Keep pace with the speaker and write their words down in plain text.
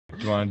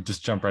you want to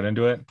just jump right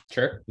into it?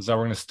 Sure. This is how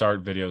we're gonna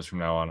start videos from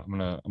now on.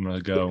 I'm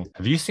gonna go.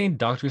 Have you seen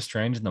Doctor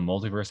Strange in the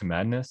Multiverse of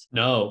Madness?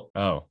 No.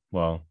 Oh,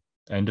 well,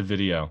 end of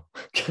video.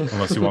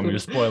 Unless you want me to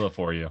spoil it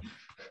for you.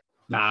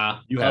 Nah,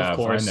 You of have, I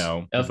course.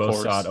 know. We Of both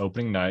saw it course.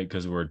 opening night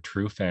because we're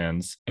true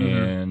fans.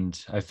 Mhm.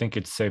 And I think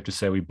it's safe to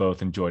say we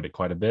both enjoyed it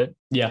quite a bit.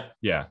 Yeah.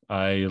 Yeah,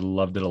 I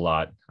loved it a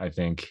lot. I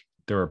think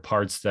there are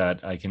parts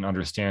that I can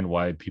understand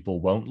why people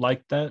won't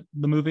like the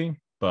movie,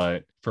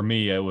 but for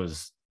me, it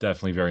was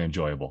definitely very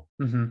enjoyable.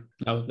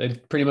 No, it's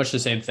pretty much the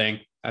same thing.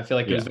 I feel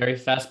like it was Yeah. very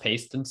fast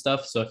paced and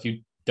stuff. So if you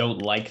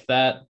don't like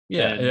that,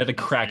 Yeah, it then had a that's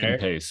cracking fair.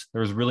 pace.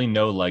 There was really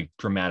no like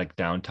dramatic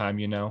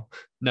downtime.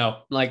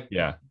 No, like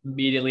Yeah.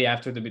 immediately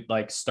after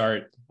the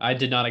start, I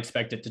did not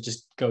expect it to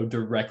just go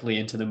directly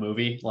into the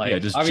movie. Yeah,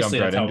 Like just obviously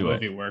jumped right that's how a into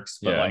it. movie works,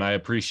 but Yeah, and like I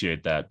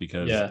appreciate that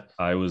because yeah,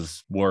 I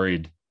was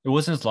worried. It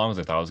wasn't as long as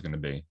I thought it was going to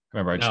be. I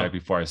remember I checked no,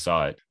 before I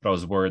saw it, but I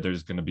was worried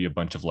there's going to be a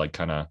bunch of like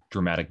kind of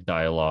dramatic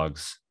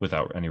dialogues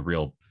without any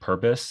real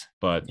purpose,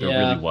 but there really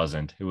yeah.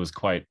 wasn't. It was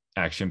quite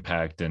action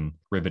packed and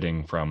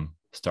riveting from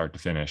start to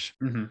finish.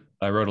 hmm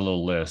I wrote a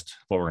little list of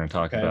what we're going to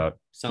talk Okay, about. Do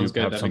sounds you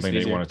good. have That makes something it that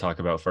you easier. want to talk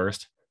about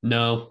first?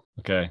 No,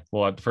 Okay.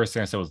 Well, the first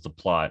thing I said was the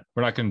plot.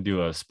 We're not going to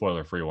do a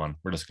spoiler free one.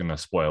 We're just going to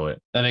spoil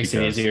it that makes it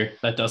because, easier.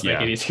 That does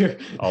make it yeah, easier.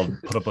 I'll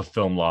put up a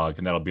film log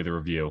and that'll be the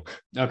review.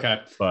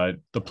 Okay. But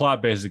the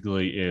plot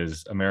basically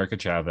is America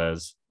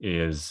Chavez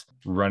is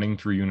running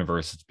through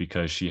universes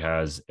because she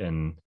has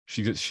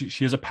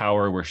a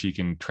power where she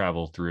can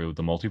travel through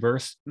the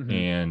multiverse, hmm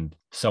and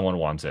someone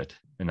wants it.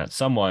 And that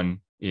someone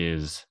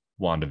is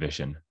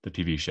WandaVision, the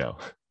TV show.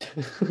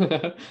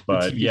 The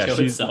But TV yeah, show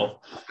she's itself.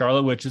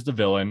 Scarlet Witch is the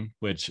villain,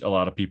 which a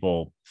lot of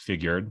people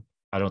figured.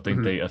 I don't think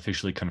Mhm. they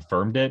officially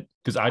confirmed it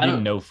because I I didn't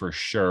don't. know for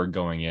sure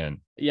going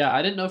in. Yeah,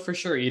 I didn't know for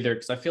sure either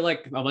because I feel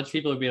like a bunch of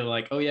people would be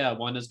like, "Oh yeah,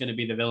 Wanda's going to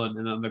be the villain,"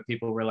 and other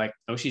people were like,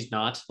 "No, she's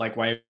not. Like,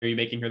 why are you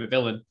making her the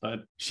villain?"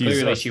 But She's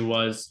clearly, a she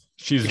was.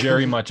 she's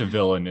very much a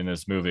villain in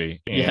this movie,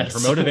 and her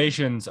Yes.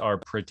 motivations are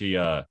pretty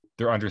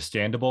they're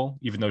understandable,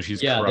 even though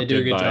she's Yeah, they do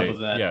a corrupted good job by, of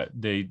that. yeah,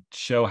 they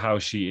show how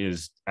she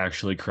is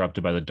actually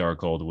corrupted by the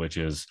Darkhold, which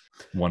is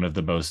one of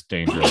the most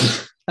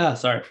dangerous.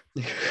 Sorry.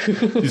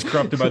 She's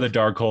corrupted by the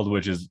Darkhold,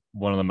 which is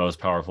one of the most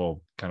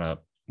powerful kind of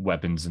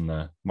weapons in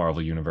the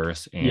Marvel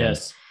universe. And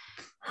Yes.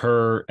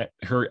 her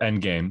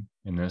end game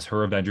in this,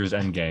 her Avengers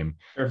end game,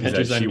 Her is that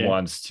Avengers she Endgame.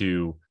 wants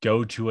to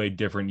go to a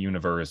different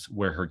universe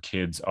where her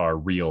kids are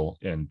real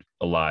and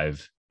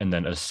alive, and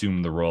then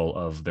assume the role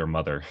of their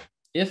mother.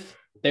 If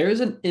there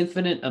is an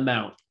infinite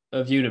amount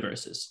of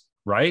universes,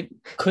 Right?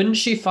 couldn't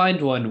she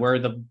find one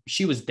where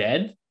she was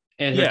dead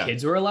and her Yeah.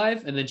 kids were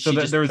alive, and then So she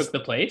that just there's took the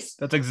place?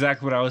 That's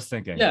exactly what I was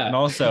thinking. And Yeah.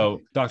 also,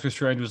 Doctor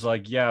Strange was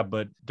like, yeah,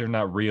 but they're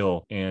not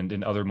real. And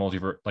in other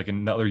multiverse, like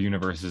in other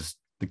universes,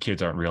 the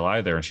kids aren't real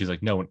either. And she's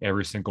like, no, in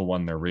every single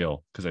one, they're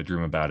real because I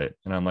dream about it.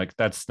 And I'm like,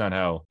 that's not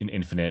how an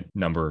infinite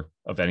number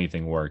of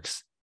anything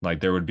works. Like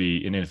there would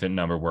be an infinite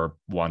number where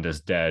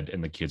Wanda's dead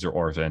and the kids are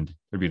orphaned.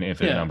 There'd be an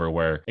infinite Yeah. number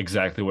where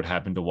exactly what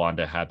happened to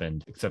Wanda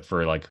happened, except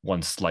for like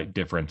one slight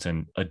difference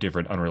in a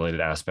different unrelated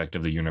aspect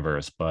of the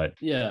universe. But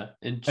Yeah.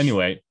 And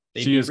anyway,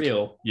 they'd she be is,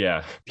 real.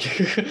 yeah,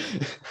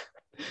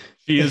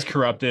 she is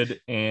corrupted,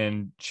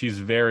 and she's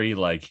very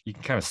like, you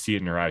can kind of see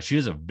it in her eyes. She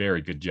does a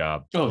very good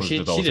job. Oh, she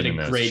Elizabeth did Olsen a in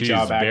this. great She's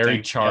job very acting.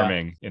 Yeah.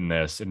 charming in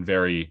this and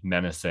very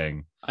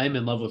menacing. I'm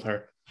in love with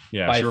her.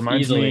 Yeah, By she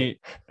reminds easily. me.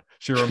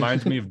 She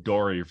reminds me of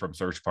Dory from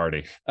Search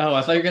Party Oh,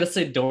 I thought you were gonna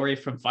say Dory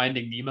from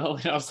Finding Nemo,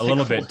 and I was a like,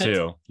 little bit what?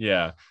 too.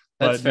 Yeah.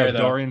 That's But no, fair though.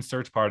 Dory and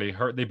Search Party,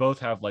 they both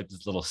have like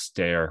this little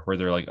stare where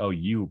they're like, "Oh,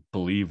 you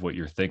believe what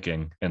you're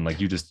thinking, and like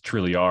you just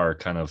truly are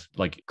kind of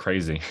like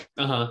crazy."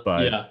 Uh-huh.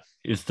 But Yeah.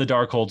 it's the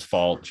Darkhold's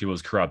fault. She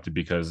was corrupted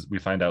because we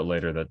find out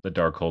later that the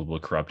Darkhold will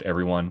corrupt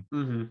everyone.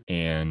 hmm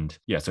And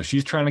yeah, so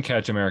she's trying to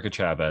catch America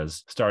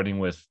Chavez, starting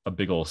with a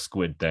big old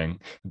squid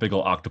thing, a big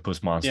old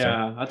octopus monster.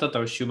 Yeah. I thought that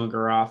was Shuma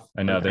Garoth.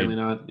 I know Apparently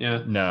not.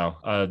 Yeah. no,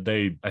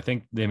 I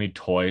think they made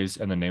toys,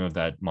 and the name of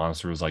that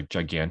monster was like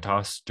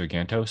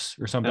Gigantos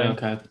or something.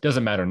 Okay.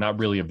 Doesn't matter. Not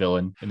really a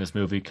villain in this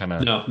movie. Kind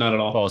of No, not at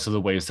all. falls to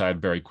the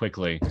wayside very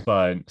quickly,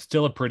 but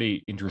still a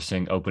pretty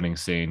interesting opening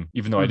scene.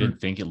 Even though I didn't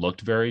think it looked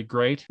very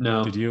great.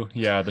 No. Did you?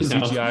 Yeah, the No.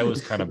 CGI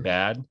was kind of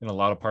bad in a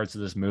lot of parts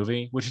of this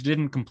movie, which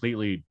didn't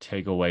completely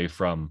take away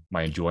from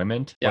my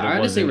enjoyment. Yeah, but I it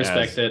honestly wasn't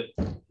respect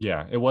it.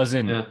 yeah, it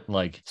wasn't Yeah.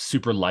 like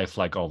super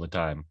lifelike all the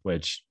time,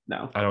 which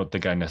No. I don't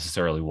think I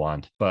necessarily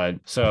want. But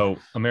so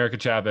America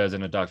Chavez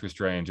and a Doctor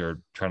Strange are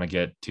trying to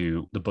get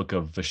to the Book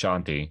of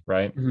Vishanti,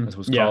 right? That's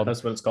what it's Yeah, called.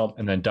 that's what it's called.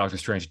 And then Doctor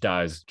Strange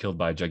dies, killed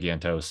by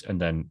Gigantos. And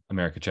then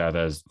America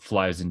Chavez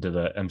flies into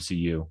the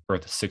MCU,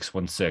 Earth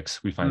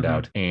 616, we find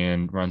out,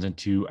 and runs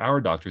into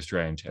our Doctor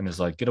Strange and is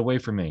like, get away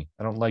from me.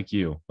 I don't like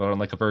you. I don't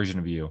like a version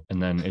of you.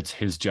 And then it's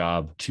his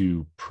job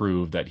to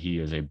prove that he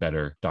is a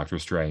better Doctor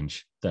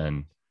Strange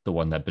than the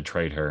one that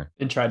betrayed her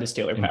And tried to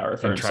steal her power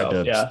for and tried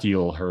himself. to Yeah.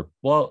 steal her.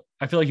 Well,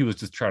 I feel like he was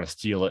just trying to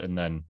steal it, and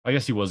then I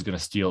guess he was going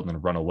to steal it and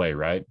then run away,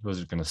 right? He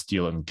wasn't going to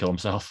steal it and kill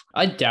himself.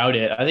 I doubt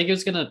it. I think it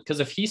was gonna, because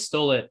if he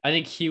stole it, I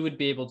think he would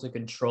be able to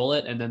control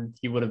it, and then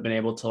he would have been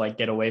able to like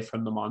get away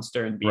from the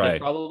monster and beat it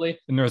Right. probably.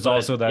 And there's But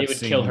also he that would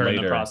kill scene her in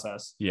the later.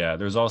 process. Yeah,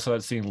 there's also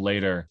that scene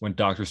later when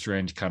Doctor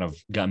Strange kind of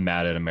got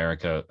mad at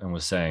America and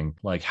was saying,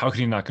 like, how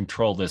can you not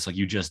control this? Like,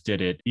 you just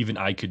did it. Even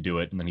I could do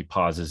it. And then he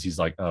pauses. He's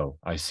like, oh,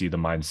 I see the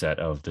mindset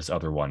of this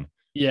other one.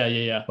 Yeah,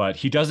 yeah, yeah. But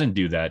he doesn't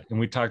do that. And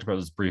we talked about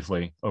this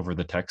briefly over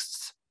the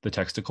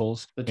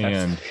testicles. The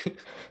text.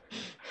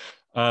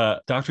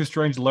 And Doctor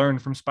Strange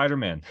learned from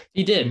Spider-Man.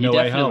 He did. He No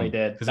Way definitely Home.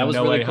 did. Because That in was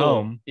No really Way cool.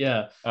 Home,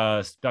 Yeah.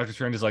 Doctor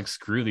Strange is like,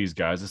 screw these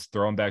guys. Let's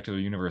throw them back to the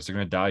universe. They're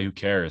gonna die. Who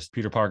cares?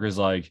 Peter Parker's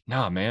like,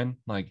 nah, man.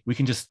 Like, we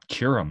can just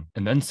cure them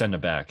and then send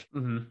them back.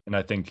 Mm-hmm. And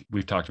I think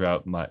we've talked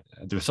about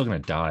they're still gonna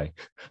die.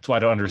 That's why I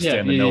don't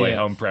understand Yeah, the No Way yeah.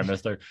 Home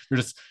premise. They're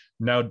just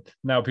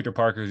now Peter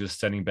Parker is just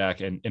sending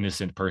back an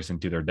innocent person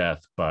to their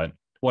death, but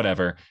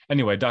whatever.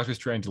 Anyway, Doctor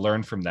Strange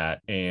learned from that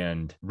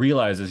and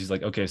realizes, he's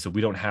like, okay, so we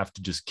don't have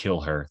to just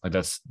kill her. Like,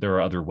 there are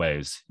other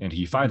ways. And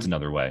he finds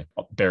another way.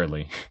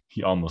 Barely.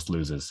 He almost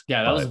loses.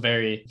 Yeah, that was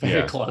very,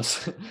 very yeah.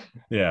 close.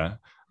 Yeah.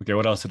 Okay,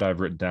 what else did I have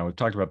written down? We've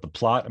talked about the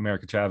plot,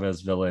 America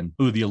Chavez villain.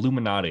 Ooh, the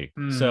Illuminati.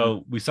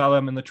 So we saw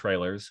them in the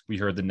trailers. We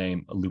heard the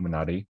name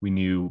Illuminati. We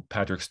knew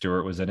Patrick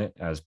Stewart was in it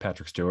as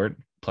Patrick Stewart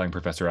playing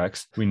Professor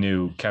X. We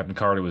knew Captain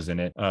Carter was in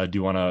it. Do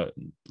you want to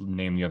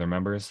name the other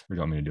members, or do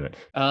you want me to do it?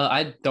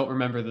 I don't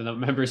remember the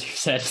members you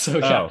said. So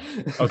yeah.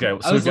 Oh, okay.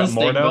 So we've got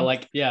Mordo. But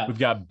like, yeah. We've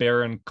got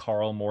Baron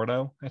Carl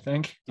Mordo, I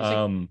think.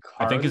 I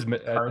think his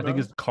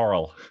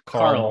Carl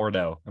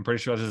Mordo. I'm pretty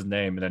sure that's his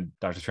name. And then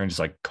Doctor Strange is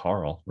like,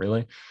 Carl,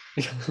 really?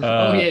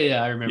 Oh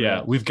yeah, I remember. Yeah,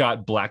 that. we've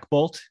got Black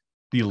Bolt,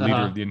 the leader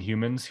of the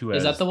Inhumans, who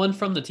is that the one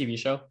from the TV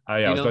show? Yeah,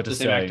 I was about to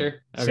say,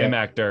 actor? Same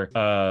actor.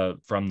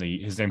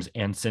 His name's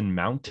Anson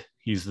Mount.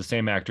 He's the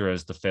same actor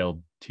as the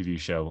failed TV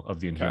show of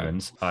the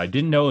Inhumans. I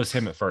didn't know it was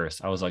him at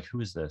first. I was like, who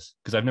is this?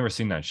 Because I've never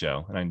seen that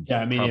show, and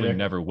I probably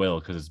never will,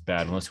 because it's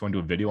bad unless you want to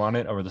do a video on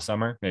it over the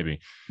summer, maybe.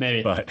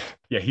 But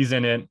yeah, he's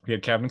in it. We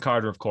have Captain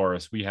Carter, of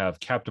course. We have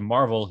Captain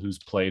Marvel, who's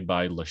played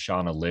by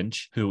Lashana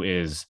Lynch, who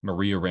is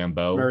Maria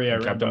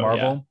Rambeau, Captain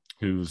Marvel. Yeah.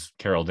 Who's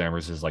Carol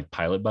Danvers' like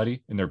pilot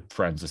buddy, and they're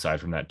friends aside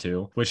from that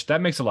too, which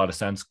that makes a lot of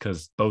sense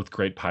because both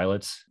great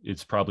pilots.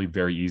 It's probably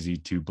very easy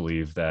to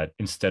believe that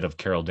instead of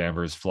Carol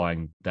Danvers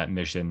flying that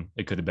mission,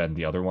 it could have been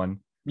the other one.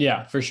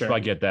 Yeah, for sure. So I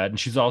get that. And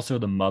she's also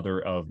the mother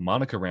of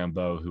Monica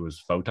Rambeau, who was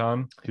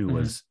Photon, who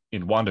was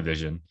in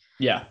WandaVision.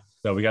 Yeah.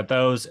 So we got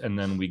those, and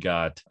then we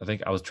got, I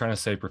think I was trying to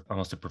say,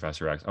 almost a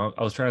Professor X.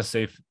 I was trying to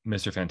save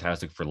Mr.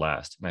 Fantastic for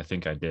last, and I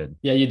think I did.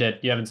 Yeah, you did.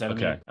 You haven't said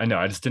okay. I know.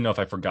 I just didn't know if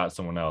I forgot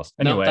someone else.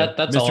 Anyway, no,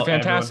 that's Mr.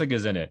 Fantastic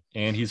is in it,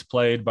 and he's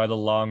played by the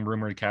long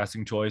rumored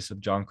casting choice of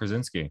John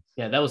Krasinski.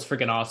 Yeah, that was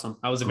freaking awesome.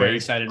 I was very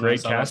excited.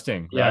 Great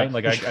casting, right?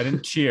 Like I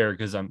didn't cheer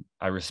because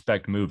I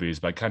respect movies,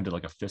 but I kind of did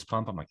like a fist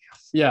pump. I'm like,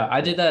 yes. Yeah,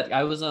 I did that.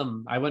 I was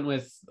I went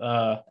with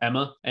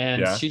Emma,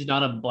 and she's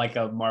not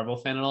a Marvel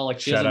fan at all. Like,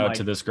 shout out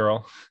to this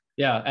girl.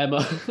 Yeah,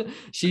 Emma,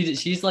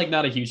 she's like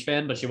not a huge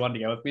fan, but she wanted to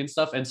go with me and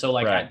stuff. And so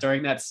like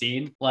during that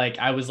scene, like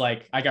I was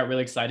like, I got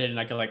really excited and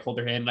I could like hold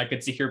her hand and I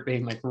could see her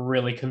being like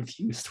really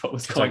confused what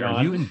was going on.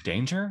 Are you in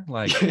danger?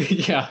 Like,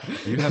 yeah,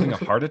 are you having a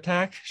heart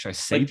attack? Should I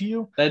save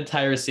you? The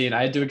entire scene,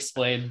 I had to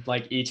explain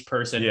like each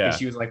person because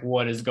she was like,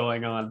 what is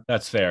going on?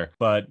 That's fair.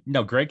 But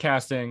no, great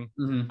casting.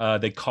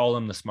 They call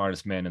him the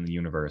smartest man in the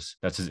universe.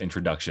 That's his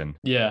introduction.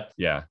 Yeah.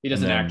 He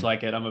doesn't act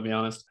like it, I'm gonna be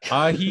honest.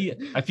 I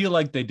feel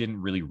like they didn't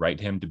really write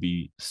him to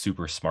be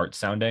super smart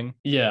sounding.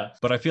 Yeah.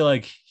 But I feel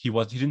like he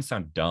didn't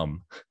sound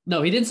dumb.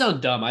 No, he didn't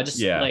sound dumb. I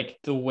just like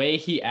the way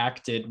he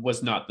acted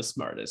was not the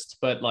smartest.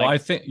 But like, well,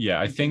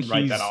 I think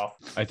write that off.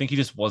 I think he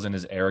just wasn't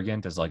as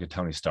arrogant as like a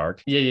Tony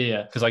Stark.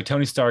 Yeah. Because like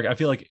Tony Stark, I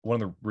feel like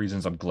one of the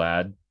reasons I'm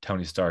glad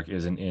Tony Stark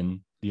isn't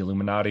in the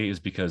Illuminati is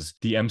because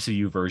the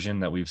MCU version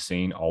that we've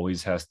seen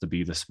always has to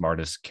be the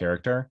smartest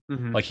character.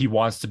 Like he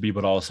wants to be,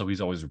 but also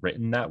he's always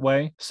written that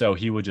way. So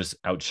he would just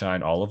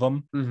outshine all of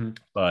them.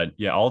 But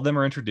yeah, all of them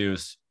are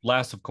introduced.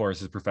 Last, of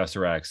course, is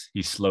Professor X.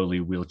 He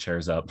slowly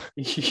wheelchairs up.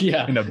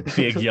 Yeah. In a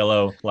big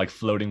yellow, like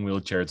floating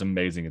wheelchair. It's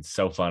amazing. It's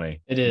so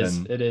funny. It is.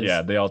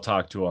 Yeah, they all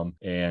talk to him.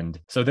 And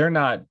so they're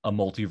not a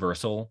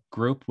multiversal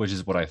group, which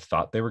is what I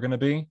thought they were going to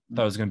be. I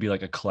thought it was going to be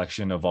like a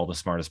collection of all the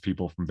smartest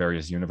people from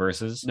various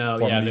universes. No,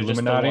 yeah, the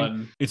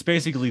Illuminati. It's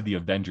basically the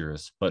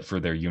Avengers, but for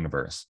their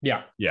universe.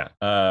 Yeah. Yeah.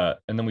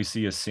 And then we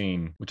see a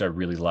scene, which I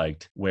really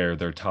liked, where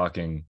they're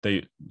talking.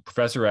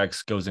 Professor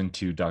X goes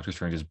into Doctor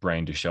Strange's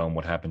brain to show him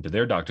what happened to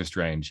their Doctor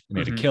Strange. And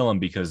they had to kill him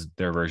because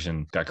their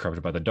version got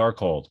corrupted by the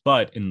Darkhold.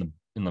 But in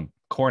the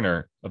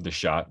corner of the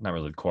shot, not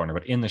really the corner,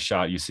 but in the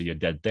shot, you see a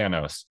dead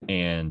Thanos,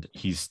 and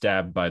he's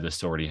stabbed by the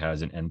sword he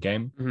has in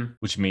Endgame,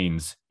 which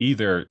means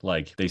either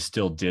like they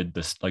still did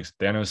this, like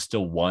Thanos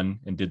still won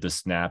and did the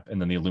snap,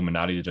 and then the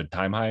Illuminati did a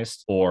time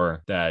heist,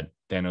 or that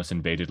Thanos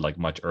invaded like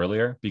much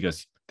earlier,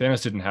 because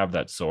Thanos didn't have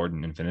that sword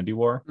in Infinity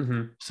War.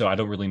 Mm-hmm. So I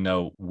don't really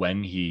know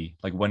when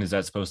when is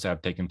that supposed to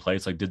have taken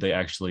place? Like, did they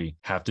actually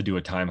have to do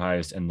a time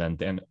heist and then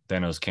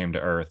Thanos came to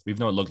Earth, even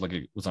though it looked like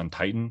it was on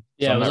Titan?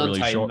 So Yeah, I'm it was not on really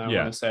Titan, sure. I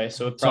Yeah. want to say.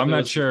 So it So I'm probably not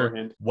was sure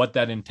beforehand. what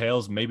that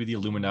entails. Maybe the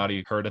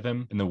Illuminati heard of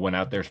him and then went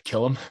out there to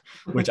kill him,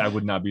 which I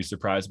would not be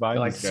surprised by. They're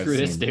like, These guys screw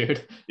this seem,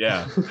 dude.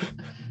 yeah.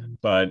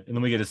 But and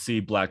then we get to see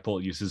Black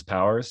Bolt use his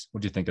powers.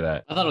 What do you think of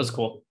that? I thought it was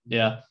cool.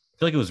 Yeah.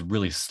 Feel like it was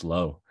really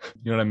slow.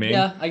 You know what I mean?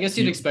 Yeah, I guess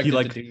you'd expect he it to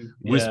like do.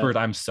 Yeah. whispered,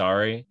 "I'm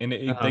sorry," and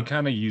they Uh-huh.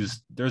 kind of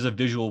used. There's a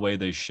visual way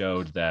they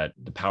showed that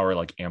the power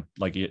like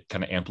it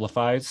kind of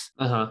amplifies,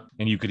 Uh-huh.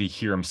 and you could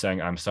hear him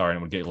saying, "I'm sorry," and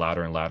it would get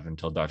louder and louder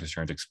until Doctor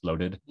Strange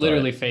exploded.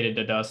 Literally faded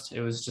to dust.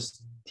 It was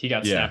just he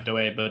got Yeah, snapped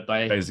away, but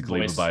by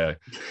basically, voice.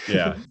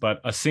 yeah.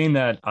 But a scene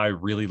that I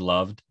really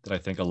loved that I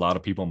think a lot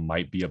of people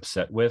might be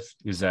upset with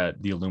is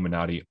that the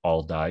Illuminati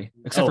all die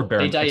except for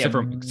Baron,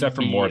 except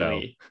for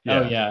Mordo. Yeah.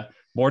 Oh yeah.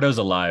 Mordo's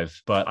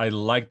alive, but I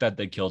like that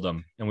they killed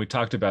him. And we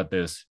talked about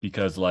this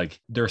because like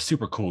they're a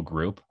super cool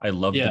group. I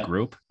love the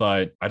group,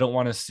 but I don't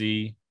want to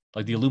see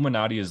like the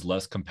Illuminati is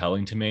less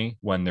compelling to me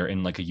when they're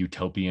in like a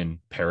utopian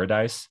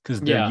paradise because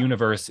their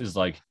universe is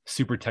like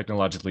super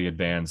technologically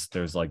advanced.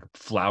 There's like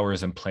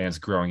flowers and plants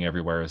growing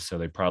everywhere. So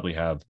they probably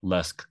have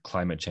less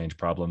climate change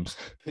problems.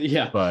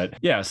 Yeah. But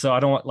yeah, so I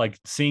don't want like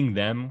seeing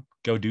them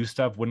go do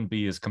stuff wouldn't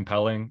be as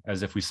compelling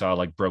as if we saw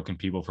like broken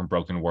people from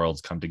broken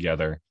worlds come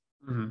together.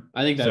 Mm-hmm.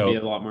 I think that'd be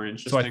a lot more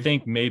interesting. So I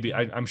think maybe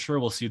I'm sure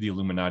we'll see the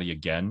Illuminati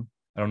again.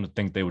 I don't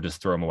think they would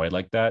just throw them away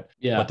like that.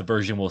 Yeah. But the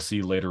version we'll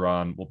see later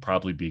on will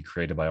probably be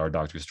created by our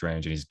Doctor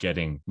Strange, and he's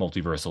getting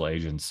multiversal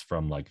agents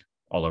from like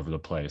all over the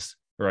place,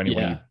 or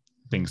anyone he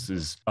thinks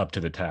is up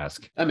to the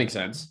task. That makes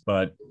sense.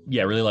 But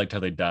yeah, I really liked how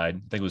they died.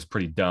 I think it was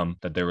pretty dumb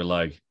that they were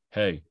like,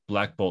 hey,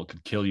 Black Bolt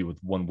could kill you with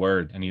one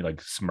word, and he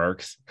like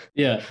smirks.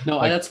 Yeah, no,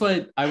 like, that's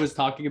what I was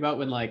talking about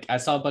when like I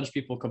saw a bunch of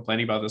people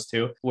complaining about this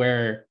too,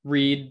 where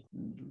Reed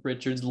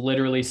Richards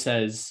literally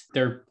says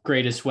their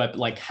greatest weapon,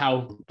 like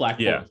how Black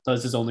Bolt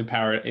does his only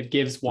power, it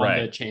gives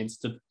Wanda a chance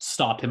to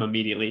stop him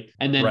immediately,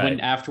 and then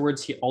when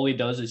afterwards all he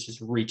does is just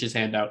reach his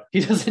hand out. He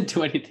doesn't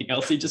do anything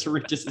else. He just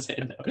reaches his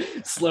hand out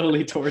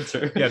slowly towards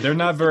her. Yeah, they're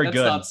not very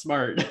good. That's not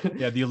smart.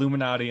 Yeah, the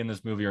Illuminati in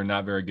this movie are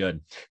not very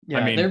good. Yeah,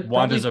 I mean,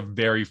 Wanda's a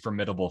very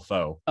formidable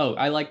foe. Oh,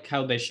 I like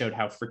how they showed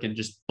how freaking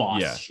just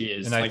boss she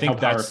is, and like I think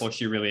how powerful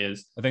she really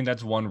is. I think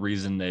that's one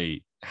reason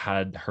they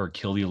had her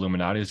kill the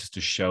Illuminati, is just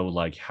to show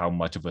like how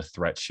much of a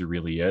threat she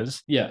really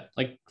is. Yeah,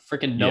 like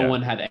freaking no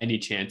one had any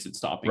chance at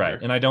stopping her.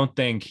 And I don't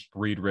think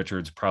Reed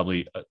Richards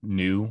probably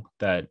knew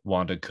that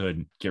Wanda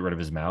could get rid of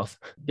his mouth.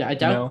 Yeah, I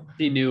doubt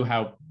he knew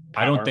how powerful.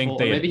 I don't think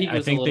they. Maybe he was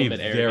I think a they bit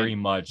very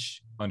arrogant.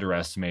 much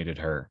underestimated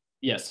her.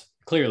 Yes,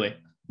 clearly.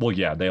 Well,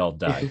 yeah, they all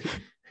died.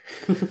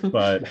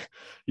 But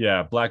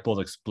yeah, Black Bolt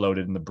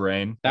exploded in the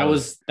brain. That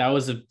was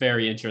a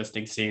very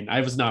interesting scene.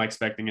 I was not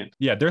expecting it.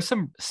 Yeah, there's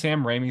some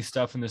Sam Raimi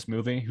stuff in this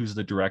movie, who's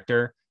the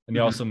director. And they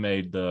also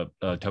made the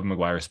Tobey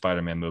Maguire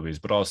Spider-Man movies,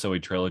 but also a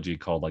trilogy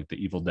called like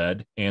The Evil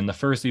Dead. And the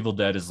first Evil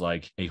Dead is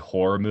like a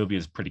horror movie.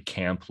 It's pretty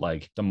camp.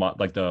 Like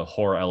the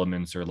horror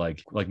elements are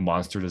like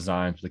monster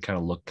designs. They kind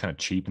of look kind of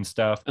cheap and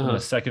stuff. And the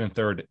second and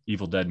third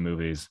Evil Dead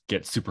movies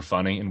get super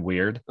funny and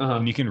weird.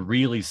 And you can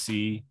really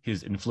see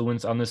his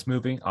influence on this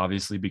movie,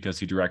 obviously, because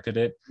he directed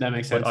it. That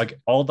makes sense. But like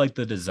all like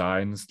the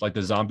designs, like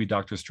the zombie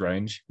Doctor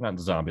Strange, not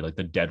the zombie, like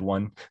the dead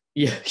one.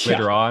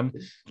 Later on,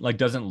 like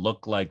doesn't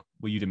look like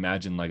what you'd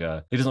imagine.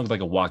 It doesn't look like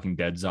a Walking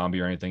Dead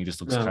zombie or anything. He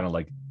just looks kind of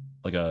like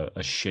a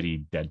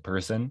shitty dead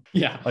person.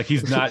 Yeah, like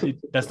he's not.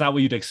 That's not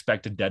what you'd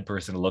expect a dead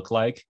person to look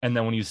like. And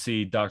then when you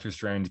see Doctor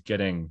Strange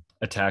getting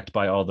attacked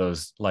by all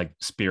those like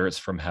spirits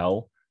from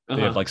hell, they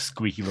have like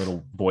squeaky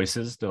little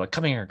voices. They're like,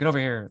 "Come here, get over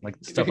here," like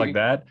stuff like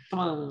that. Come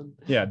on.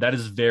 Yeah, that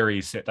is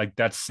very like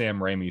that's Sam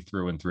Raimi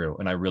through and through,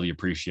 and I really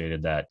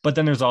appreciated that. But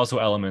then there's also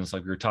elements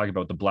like we were talking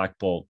about the Black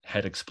Bolt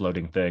head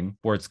exploding thing,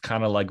 where it's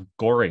kind of like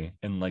gory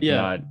and like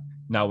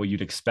not what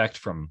you'd expect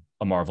from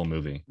a Marvel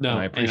movie. No, and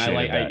I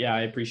appreciate that.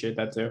 I appreciate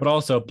that too. But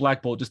also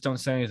Black Bolt, just don't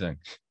say anything.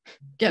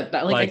 Yeah,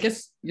 that like I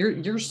guess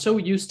you're so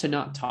used to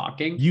not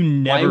talking. You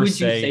never Why would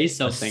say, you say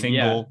something? A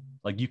single.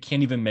 Like you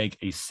can't even make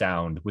a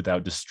sound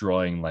without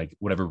destroying like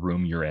whatever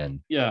room you're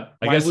in. Yeah.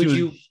 I guess would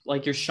you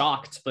like you're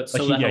shocked, but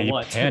so like,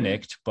 what? He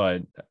panicked,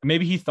 but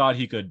maybe he thought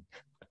he could.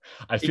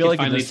 I he feel like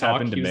if this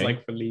happened to me, was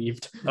like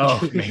relieved. Oh,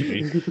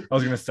 maybe. I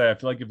was gonna say, I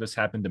feel like if this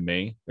happened to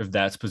me, if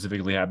that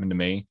specifically happened to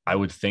me, I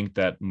would think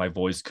that my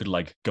voice could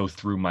like go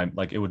through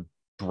it would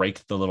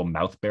break the little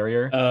mouth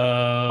barrier.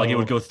 Like it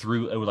would go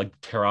through, it would like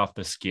tear off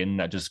the skin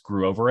that just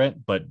grew over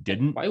it, but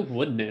didn't. Why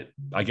wouldn't it?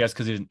 I guess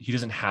because he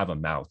doesn't have a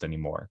mouth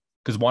anymore.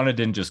 Because Wanda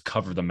didn't just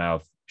cover the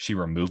mouth, she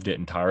removed it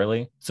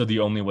entirely. So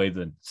the only way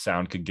the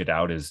sound could get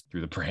out is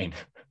through the brain.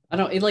 I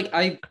don't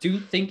I do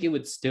think it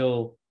would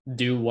still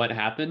do what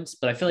happens,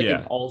 but I feel like it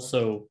would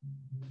also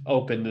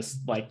open this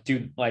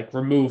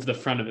remove the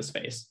front of his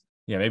face.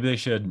 Yeah, maybe they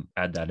should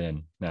add that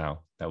in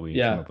now that we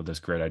came up with this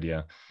great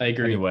idea. I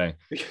agree. Anyway,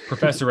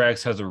 Professor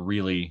X has a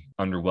really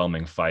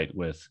underwhelming fight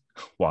with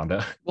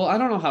Wanda. Well, I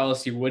don't know how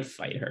else you would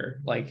fight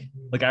her. Like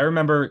I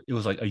remember it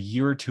was like a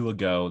year or two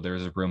ago, there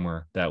was a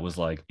rumor that was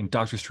like in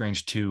Doctor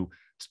Strange 2,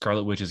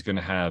 Scarlet Witch is going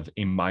to have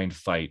a mind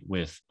fight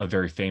with a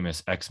very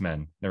famous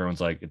X-Men.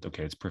 Everyone's like,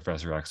 it's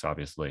Professor X,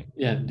 obviously.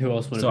 Yeah, who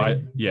else would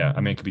it be?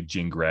 It could be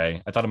Jean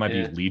Grey. I thought it might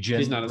be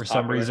Legion for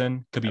some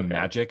reason. Could be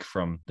Magic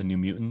from the New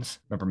Mutants.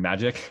 Remember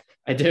Magic?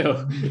 I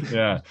do.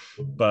 Yeah,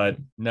 but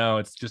no,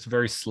 it's just a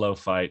very slow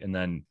fight, and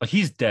then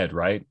he's dead,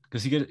 right?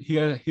 Because he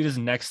had his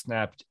neck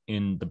snapped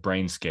in the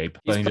brainscape,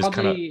 but he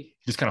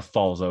just kind of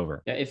falls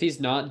over. Yeah, if he's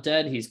not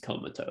dead, he's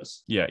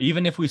comatose. Yeah,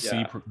 even if we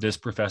see this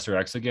Professor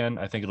X again,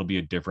 I think it'll be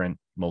a different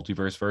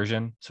multiverse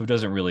version, so it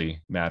doesn't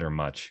really matter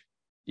much.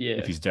 Yeah,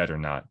 if he's dead or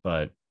not.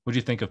 But what do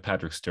you think of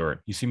Patrick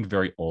Stewart? He seemed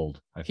very old.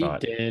 He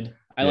did.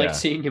 I liked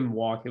seeing him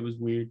walk. It was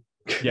weird.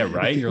 Yeah,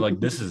 right. You're like,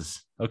 this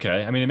is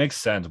okay. I mean, it makes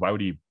sense. Why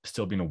would he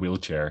still be in a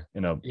wheelchair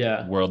in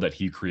a world that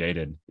he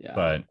created? Yeah.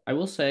 But I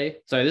will say,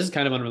 sorry, this is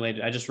kind of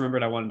unrelated. I just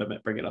remembered I wanted to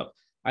bring it up.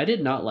 I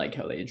did not like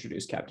how they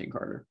introduced Captain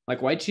Carter.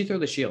 Like, why'd she throw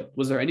the shield?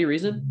 Was there any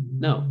reason?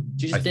 No,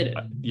 she just did it.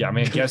 Yeah, I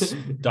mean, I guess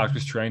Doctor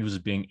Strange was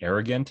being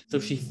arrogant. So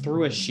she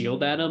threw a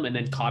shield at him and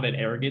then caught it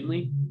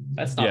arrogantly.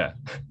 That's not.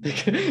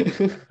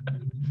 Yeah.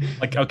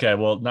 Okay,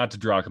 well, not to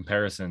draw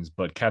comparisons,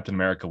 but Captain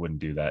America wouldn't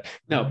do that.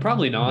 No,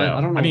 probably not. No.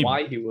 I don't know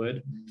why he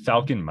would.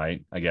 Falcon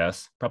might, I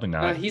guess. Probably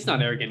not. He's not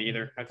arrogant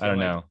either. I don't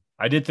know.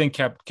 I did think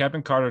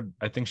Captain Carter,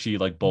 I think she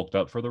bulked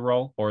up for the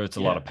role, or it's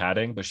a lot of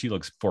padding, but she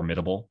looks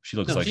formidable. She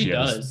looks like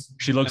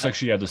she looks like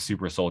she had the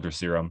super soldier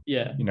serum.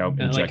 Yeah.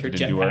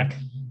 Injected into her.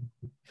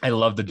 I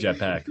love the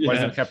jetpack. Why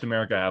doesn't Captain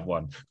America have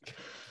one?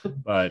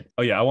 But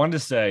I wanted to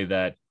say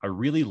that I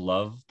really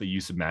love the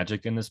use of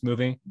magic in this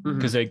movie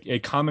because a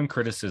common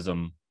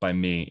criticism by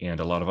me and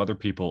a lot of other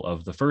people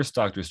of the first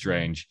Doctor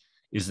Strange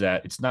is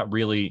that it's not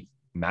really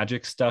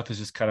magic stuff. It's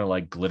just kind of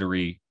like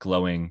glittery,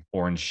 glowing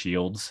orange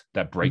shields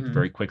that break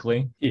very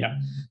quickly. Yeah.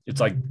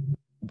 It's like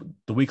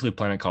the Weekly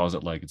Planet calls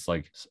it it's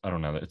like, I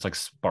don't know, it's like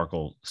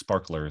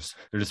sparklers.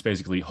 They're just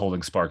basically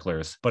holding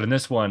sparklers. But in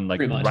this one,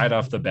 right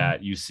off the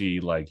bat, you see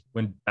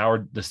when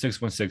the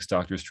 616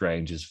 Doctor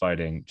Strange is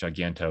fighting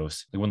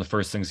Gigantos, one of the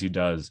first things he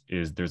does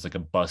is there's a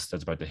bus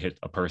that's about to hit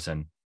a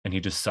person, and he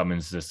just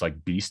summons this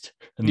beast,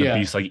 and the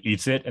beast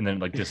eats it and then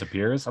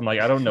disappears. I'm like,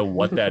 I don't know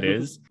what that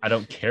is. I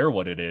don't care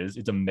what it is.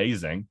 It's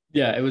amazing.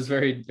 Yeah, it was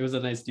a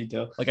nice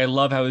detail. I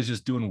love how he's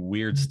just doing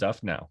weird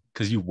stuff now,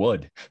 because you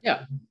would.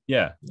 Yeah.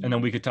 Yeah. And then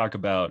we could talk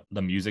about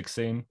the music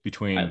scene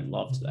between. I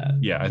loved that.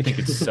 Yeah, I think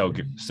it's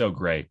so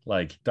great.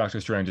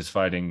 Doctor Strange is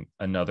fighting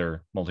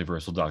another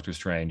multiversal Doctor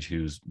Strange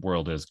whose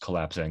world is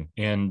collapsing,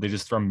 and they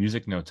just throw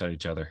music notes at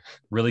each other.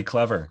 Really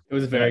clever. It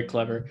was very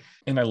clever.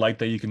 And I like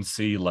that you can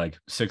see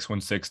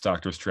 616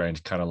 Doctor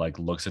Strange kind of like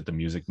looks at the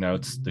music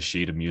notes, the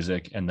sheet of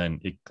music, and then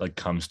it like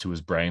comes to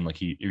his brain. Like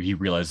he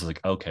realizes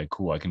like, okay,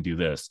 cool, I can do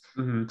this.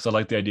 So I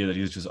like the idea that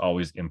he's just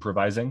always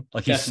improvising.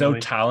 Like he's so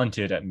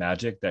talented at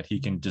magic that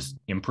he can just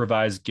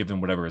improvise given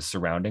whatever his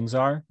surroundings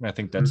are. And I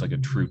think that's like a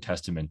true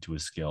testament to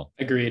his skill.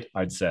 Agreed.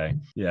 I'd say.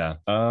 Yeah.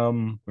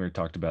 We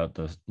talked about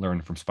the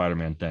learn from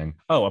Spider-Man thing.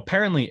 Oh,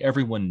 apparently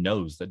everyone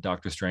knows that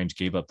Doctor Strange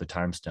gave up the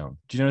time stone.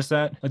 Did you notice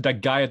that? Like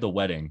that guy at the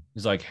wedding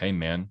is like, hey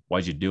man,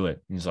 why'd you do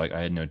it? And he's like, I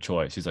had no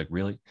choice. He's like,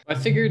 really? I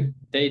figured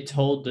they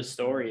told the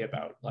story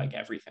about like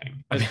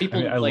everything.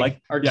 People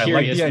are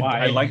curious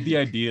why. I like the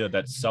idea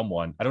that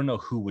someone, I don't know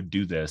who would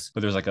do this, but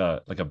there's like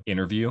a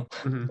interview,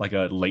 like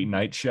a late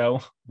night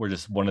show where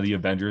just one of the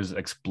Avengers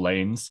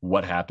explains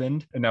what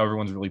happened, and now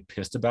everyone's really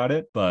pissed about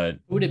it. But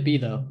who would it be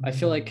though? I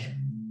feel like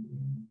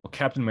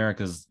Captain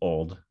America's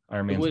old.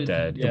 Iron Man's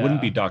dead. Yeah. It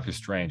wouldn't be Doctor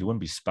Strange. It wouldn't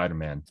be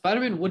Spider-Man.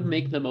 Spider-Man would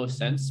make the most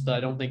sense, but I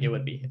don't think it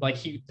would be.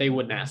 They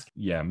wouldn't ask.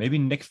 Yeah, maybe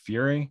Nick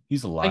Fury.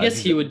 He's alive. I guess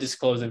he would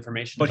disclose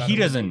information. But he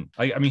doesn't.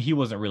 I mean, he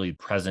wasn't really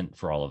present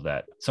for all of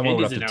that. Someone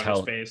would have to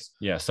tell. Space.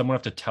 Yeah, someone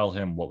would have to tell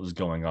him what was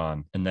going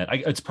on, and then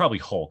it's probably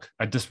Hulk.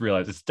 I just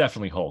realized it's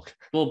definitely Hulk.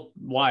 Well,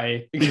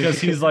 why? Because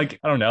he's I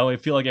don't know. I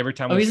feel like every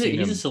time he's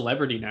a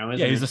celebrity now.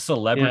 Isn't he? He's a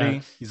celebrity.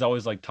 Yeah. He's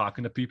always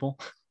talking to people.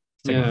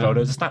 Taking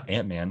photos. It's not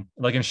Ant-Man.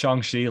 Like in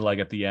Shang-Chi,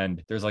 at the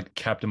end, there's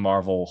Captain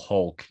Marvel,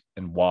 Hulk,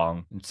 and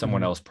Wong, and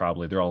someone else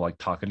probably. They're all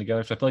talking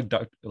together. So I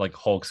feel like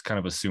Hulk's kind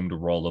of assumed a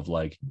role of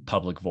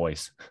public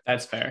voice.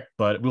 That's fair.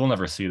 But we'll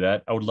never see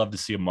that. I would love to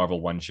see a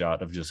Marvel one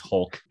shot of just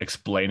Hulk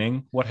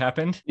explaining what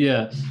happened.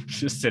 Yeah.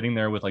 Just sitting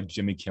there with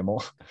Jimmy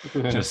Kimmel,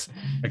 just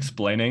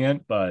explaining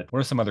it. But what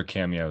are some other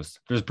cameos?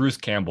 There's Bruce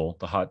Campbell,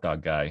 the hot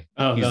dog guy.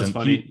 Oh, that's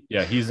funny.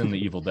 He's in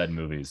the Evil Dead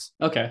movies.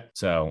 Okay.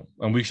 So,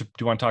 and do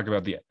you want to talk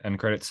about the end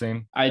credit scene?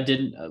 I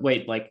didn't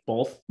wait,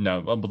 both?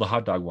 No, but the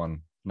hot dog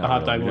one. The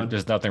hot dog one.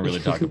 There's nothing really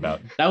to talk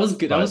about. That was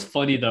good. That was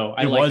funny though.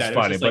 It was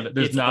funny, but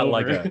there's not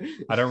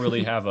I don't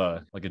really have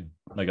a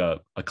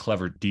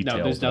clever detail.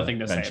 No, there's nothing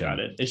to say about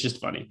it. It's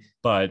just funny.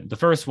 But the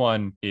first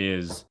one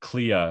is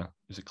Clea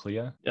Is it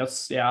Clea?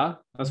 That's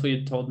what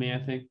you told me, I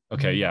think.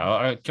 Okay, yeah,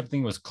 I kept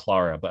thinking it was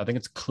Clara, but I think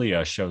it's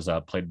Clea shows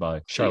up, played by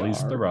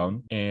Charlize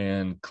Theron,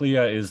 and Clea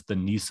is the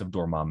niece of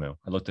Dormammu.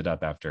 I looked it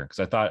up after because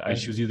I thought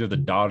she was either the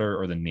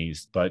daughter or the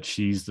niece, but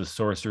she's the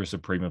sorcerer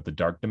supreme of the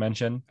dark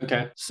dimension.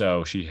 Okay.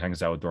 So she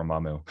hangs out with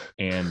Dormammu,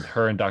 and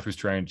her and Doctor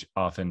Strange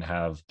often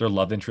have their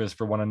love interest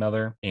for one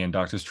another, and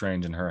Doctor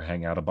Strange and her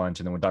hang out a bunch.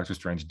 And then when Doctor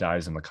Strange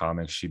dies in the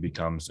comics, she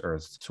becomes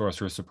Earth's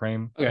sorcerer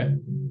supreme. Okay.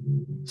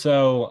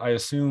 So I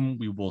assume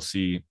we will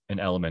see an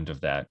element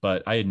of that,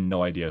 but I had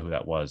no idea who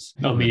that was.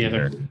 Oh, me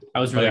either. I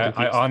was really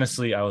confused. I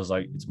honestly, I was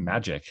like, it's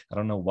magic. I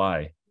don't know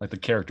why. Like the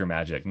character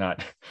magic,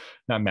 not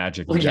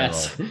magic in general.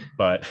 Yes.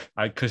 But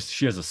because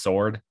she has a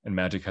sword and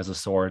magic has a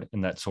sword,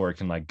 and that sword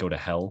can like go to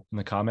hell in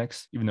the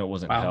comics, even though it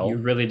wasn't hell. You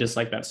really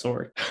dislike that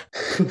sword.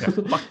 Yeah,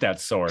 fuck that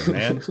sword,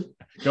 man.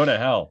 Go to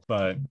hell.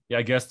 But yeah,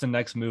 I guess the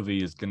next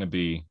movie is gonna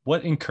be,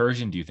 what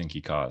incursion do you think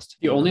he caused?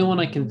 The only one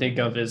I can think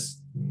of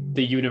is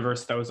the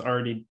universe that was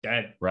already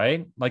dead.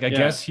 Right? Like I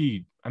guess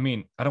I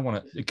don't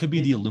want to, it could be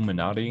the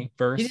Illuminati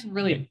first. He didn't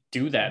really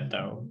do that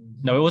though.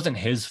 No, it wasn't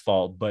his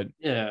fault, but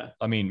yeah.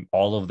 I mean,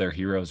 all of their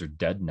heroes are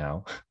dead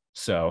now.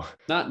 So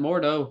not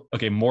Mordo.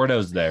 Okay,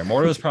 Mordo's there.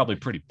 Mordo's probably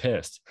pretty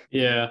pissed.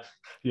 Yeah.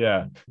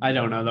 Yeah. I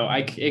don't know though.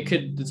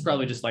 It's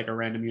probably just like a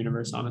random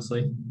universe,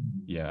 honestly.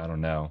 Yeah, I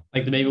don't know.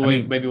 Like maybe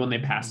when they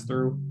pass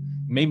through.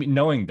 Maybe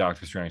knowing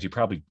Doctor Strange, he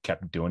probably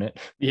kept doing it.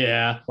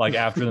 Yeah. Like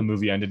after the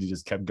movie ended, he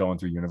just kept going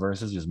through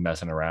universes, just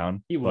messing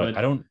around. He would.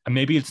 But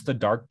maybe it's the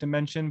dark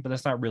dimension, but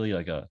that's not really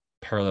like a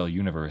parallel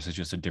universe. It's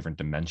just a different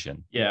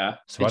dimension. Yeah.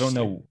 So I don't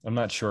know. I'm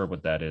not sure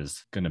what that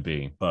is going to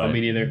be. But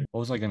me neither. What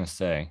was I going to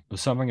say? It was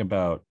something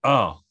about,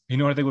 you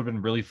know what I think would have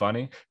been really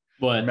funny?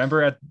 What?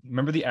 Remember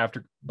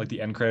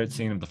the end credit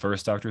scene of the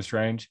first Doctor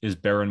Strange is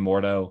Baron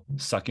Mordo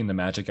sucking the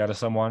magic out of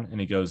someone, and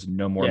he goes,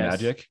 "No more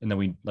magic." And then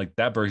we like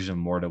that version of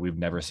Mordo we've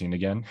never seen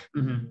again,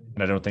 and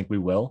I don't think we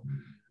will.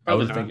 I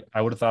would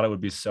have thought it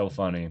would be so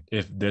funny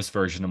if this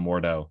version of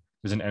Mordo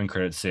is an end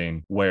credit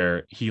scene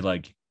where he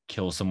like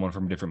kills someone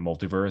from a different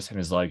multiverse and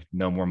is like,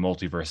 "No more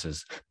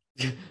multiverses."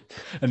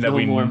 And then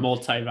more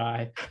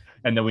multivi.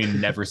 And then we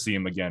never see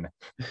him again.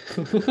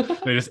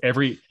 They just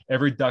every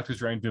Doctor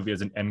Strange movie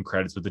has an end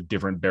credits with a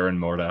different Baron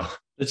Mordo.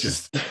 It's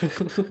just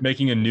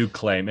making a new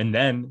claim. And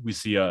then we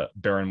see a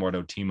Baron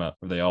Mordo team up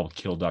where they all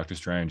kill Doctor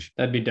Strange.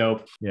 That'd be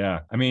dope.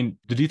 Yeah. I mean,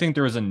 did you think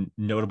there was a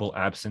notable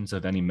absence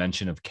of any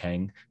mention of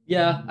Kang?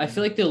 Yeah, I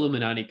feel like the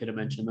Illuminati could have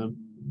mentioned them.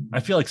 I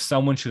feel like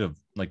someone should have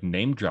like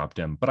name dropped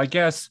him, but I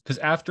guess because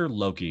after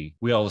Loki,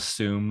 we all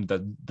assumed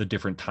that the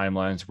different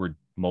timelines were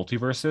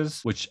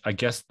multiverses, which I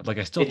guess like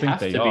I still think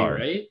they are,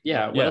 right?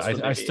 Yeah.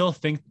 I still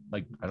think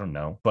like I don't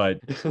know, but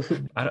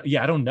I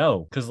don't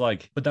know because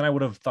but then I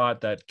would have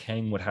thought that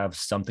Kang would have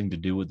something to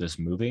do with this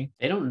movie.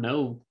 They don't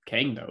know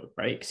Kang though,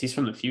 right? Because he's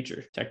from the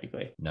future,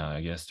 technically. No,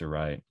 I guess they're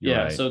right. You're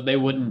right. So they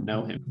wouldn't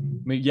know him.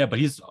 I mean, yeah, but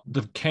he's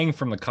the Kang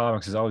from the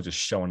comics is always just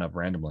showing up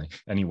randomly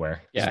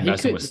anywhere. Yeah, just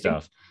messing with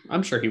stuff.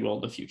 I'm sure he will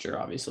in the future,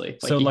 obviously.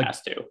 So he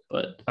has to,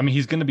 but I mean,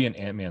 he's going to be in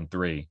Ant-Man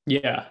 3.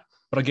 Yeah.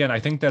 But again, I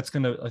think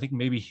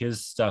maybe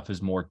his stuff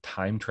is more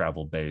time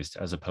travel based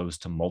as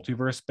opposed to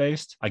multiverse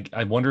based.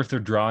 I wonder if they're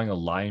drawing a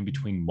line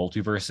between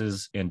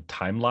multiverses and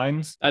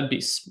timelines. It'd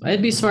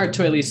be smart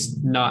to at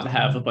least not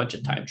have a bunch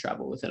of time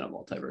travel within a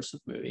multiverse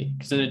movie,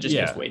 because then it just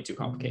gets way too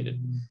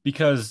complicated.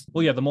 Because,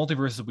 the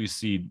multiverses we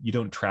see, you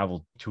don't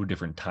travel to a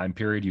different time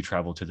period. You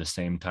travel to the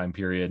same time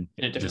period,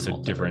 just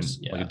a different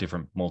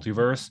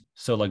multiverse.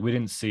 So we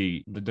didn't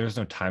see, there's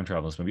no time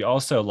travel in this movie.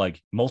 Also,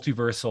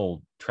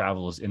 multiversal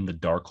travel is in the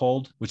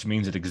Darkhold, which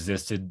means it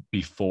existed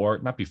before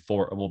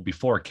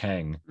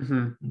Kang,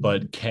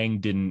 but Kang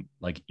didn't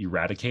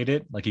eradicate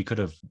it. He could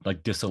have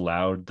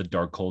disallowed the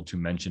Darkhold to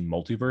mention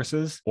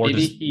multiverses, or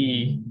maybe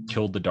he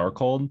killed the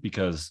Darkhold,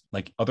 because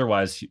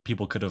otherwise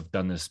people could have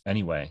done this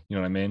anyway. You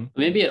know what I mean?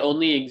 Maybe it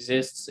only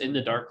exists in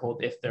the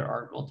Darkhold if there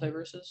are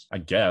multiverses, I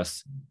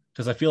guess.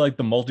 Because I feel like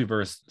the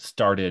multiverse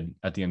started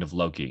at the end of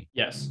Loki.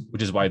 Yes.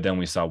 Which is why then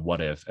we saw What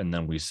If, and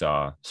then we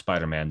saw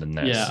Spider-Man, then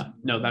this. Yeah,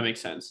 no, that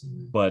makes sense.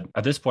 But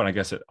at this point, I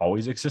guess it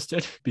always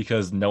existed,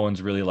 because no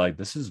one's really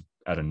this is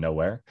out of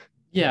nowhere.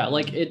 Yeah,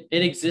 it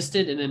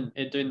existed, and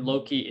then in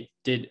Loki,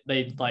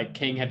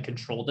 Kang had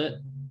controlled it.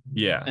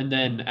 Yeah. And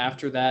then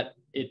after that,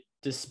 it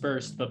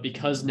dispersed, but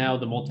because now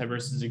the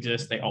multiverses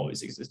exist, they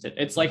always existed.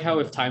 It's like how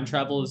if time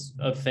travel is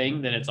a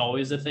thing, then it's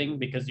always a thing,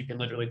 because you can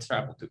literally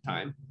travel through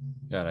time.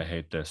 God, I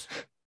hate this.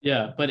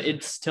 Yeah, but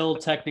it's still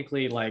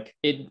technically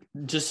it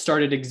just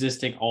started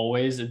existing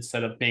always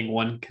instead of being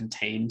one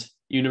contained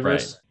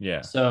universe. Right.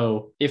 Yeah.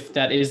 So if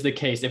that is the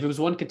case, if it was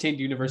one contained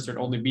universe, there'd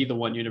only be the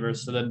one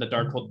universe. So then the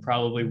Darkhold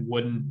probably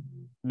wouldn't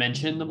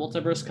mention the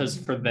multiverse, because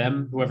for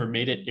them, whoever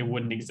made it, it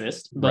wouldn't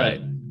exist.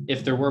 But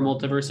if there were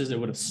multiverses, it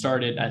would have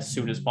started as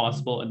soon as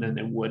possible, and then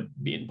it would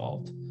be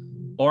involved.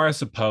 Or I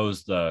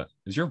suppose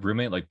is your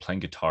roommate like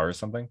playing guitar or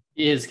something?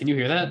 He is. Can you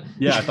hear that?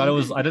 Yeah, I thought it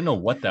was. I didn't know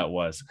what that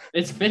was.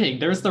 It's fitting.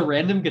 There's the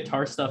random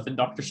guitar stuff in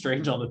Doctor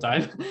Strange all the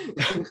time.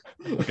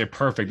 Okay,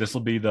 perfect. This will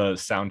be the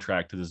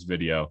soundtrack to this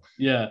video.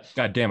 Yeah.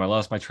 God damn, I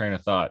lost my train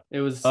of thought. It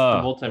was the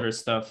multiverse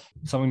stuff.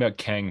 Something about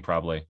Kang,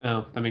 probably.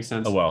 Oh, that makes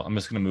sense. Oh well, I'm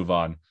just gonna move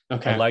on.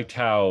 Okay. I liked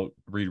how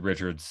Reed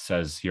Richards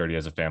says he already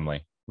has a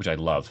family, which I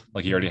love.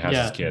 Like he already has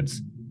his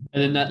kids.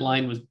 And then that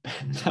line was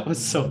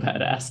so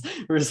badass.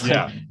 Where it's like,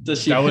 Yeah,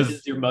 does she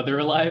is your mother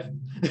alive?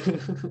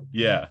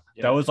 Yeah,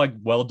 that was like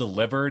well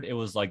delivered. It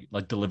was like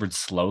delivered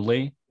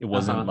slowly. It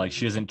wasn't like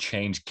she doesn't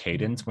change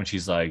cadence when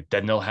she's like,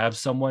 then they'll have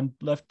someone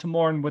left to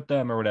mourn with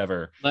them or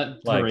whatever. To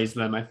raise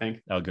them, I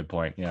think. Oh, good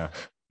point. Yeah.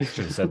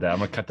 Should have said that. I'm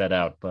gonna cut that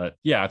out. But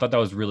yeah, I thought that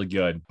was really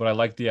good. But I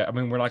like I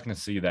mean, we're not gonna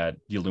see the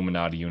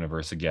Illuminati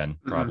universe again,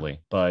 probably.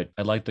 Mm-hmm. But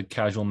I like the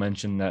casual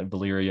mention that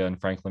Valeria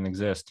and Franklin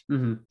exist.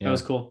 Mm-hmm. Yeah. That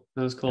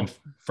was cool. And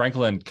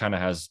Franklin kind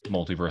of has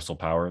multiversal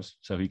powers,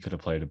 so he could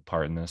have played a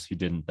part in this. He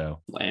didn't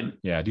though. Lame.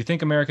 Yeah. Do you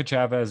think America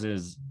Chavez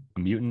is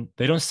a mutant?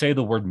 They don't say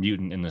the word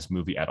mutant in this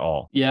movie at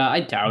all. Yeah, I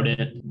doubt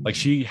it. Like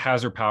she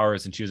has her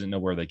powers and she doesn't know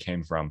where they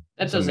came from.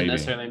 That doesn't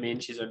necessarily mean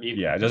she's a mutant.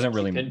 Yeah, it doesn't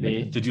really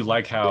mean. Did you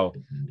like how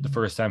the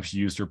first time she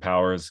used her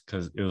powers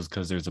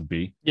because there's a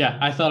bee? Yeah,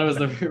 I thought it was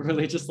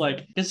really just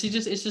like because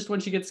it's just when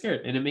she gets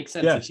scared and it makes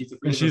sense. Yeah,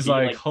 and she's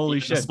like, holy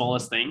shit, the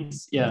smallest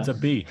things. Yeah, it's a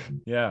bee.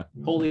 Yeah,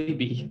 holy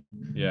bee.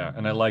 Yeah,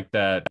 and I like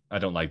that. I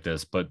don't like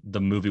this, but the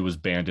movie was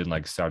banned in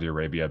like Saudi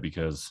Arabia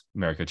because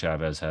America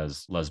Chavez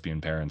has lesbian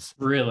parents.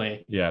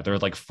 Really? Yeah, there were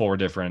like 4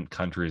 different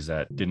countries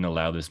that didn't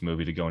allow this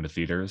movie to go into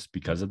theaters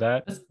because of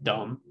that. That's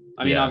dumb.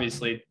 I mean,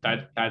 obviously,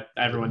 that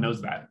everyone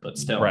knows that, but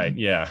still. Right,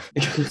 yeah.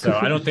 So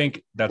I don't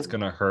think that's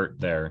going to hurt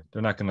there.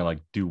 They're not going to like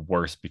do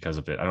worse because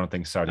of it. I don't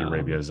think Saudi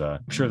Arabia is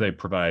I'm sure they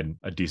provide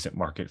a decent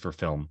market for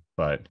film,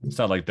 but it's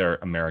not like they're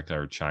America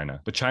or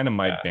China. But China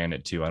might ban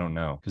it too. I don't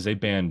know. Because they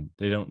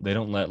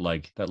don't let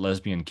like that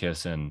lesbian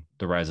kiss in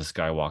The Rise of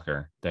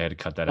Skywalker. They had to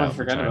cut that out. I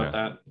forgot about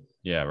that.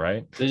 Yeah,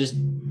 right? She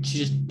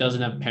just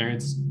doesn't have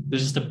parents.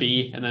 There's just a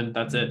bee, and then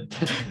that's it.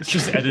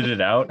 Just edit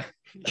it out.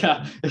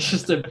 Yeah, it's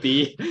just a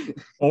bee.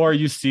 Or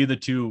you see the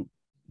two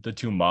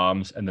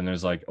moms, and then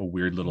there's like a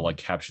weird little like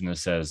caption that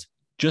says,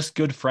 just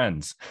good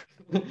friends.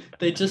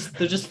 They're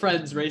just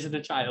friends raising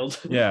a child.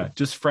 Yeah,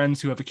 just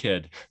friends who have a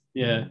kid.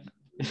 Yeah.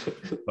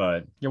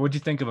 But yeah, what'd you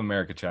think of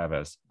America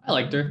Chavez? I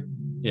liked her.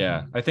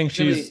 Yeah, I think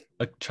she's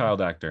a child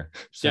actor.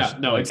 So yeah,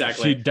 no,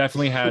 exactly. She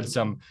definitely had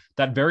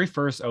that very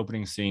first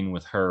opening scene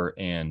with her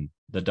and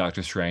the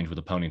Doctor Strange with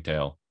a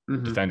ponytail.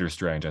 Mm-hmm. Defender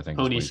Strange, I think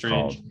Pony is what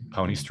Strange. Called.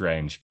 Pony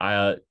Strange.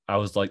 I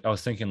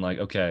was thinking like,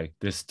 okay,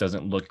 this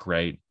doesn't look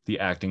great. The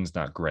acting's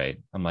not great.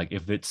 I'm like,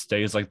 if it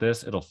stays like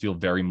this, it'll feel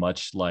very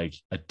much like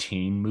a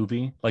teen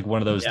movie, like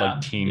one of those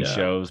like teen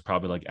shows,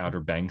 probably like Outer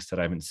Banks that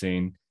I haven't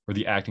seen, where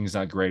the acting's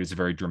not great. It's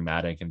very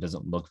dramatic and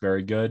doesn't look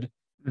very good.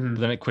 Mm-hmm.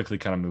 But then it quickly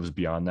kind of moves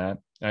beyond that.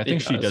 And I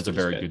think she does a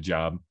very good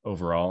job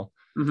overall.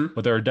 Mm-hmm.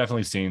 But there are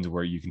definitely scenes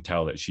where you can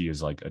tell that she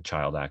is like a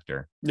child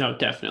actor. No,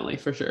 definitely,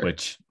 for sure.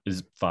 Which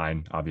is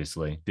fine,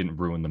 obviously. Didn't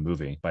ruin the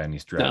movie by any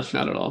stretch. No,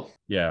 not at all.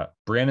 Yeah.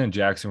 Brandon and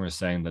Jackson were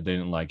saying that they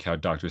didn't like how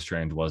Doctor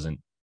Strange wasn't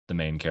the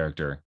main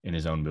character in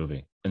his own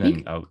movie. And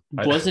then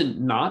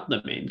wasn't not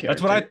the main character.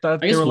 That's what I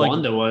thought. I guess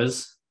Wanda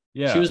was.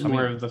 Yeah, she was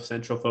more of the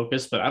central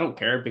focus, but I don't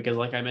care because,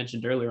 like I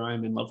mentioned earlier,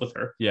 I'm in love with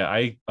her. Yeah,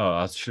 I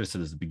should have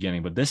said this at the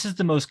beginning, but this is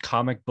the most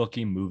comic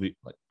booky movie.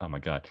 Like, oh my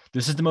god,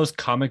 this is the most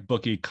comic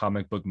book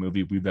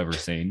movie we've ever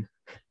seen.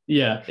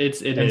 Yeah,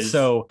 it is. And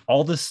so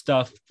all this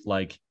stuff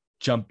like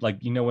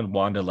when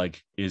Wanda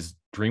like is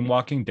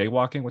dreamwalking,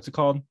 daywalking, what's it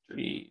called?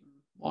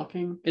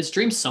 Dreamwalking. It's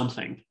dream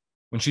something.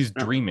 When she's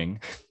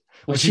dreaming.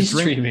 When she's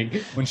dreaming.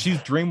 When she's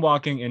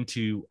dreamwalking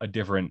into a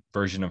different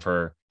version of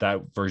her, that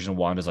version of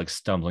Wanda's like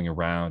stumbling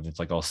around. It's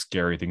like all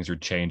scary. Things are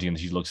changing. And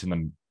she looks in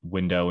the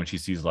window and she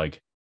sees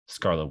like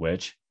Scarlet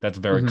Witch. That's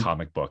very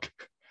comic book.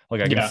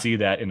 Like I can see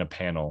that in a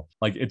panel.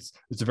 Like it's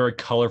a very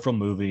colorful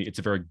movie. It's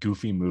a very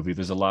goofy movie.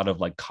 There's a lot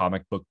of like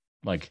comic book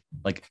like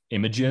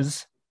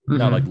images,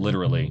 not like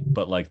literally,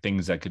 but like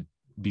things that could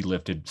be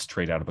lifted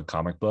straight out of a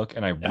comic book.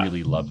 And I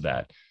really love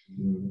that.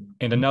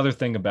 And another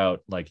thing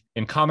about like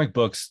in comic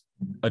books,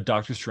 a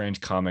Doctor Strange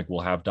comic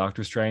will have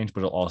Doctor Strange, but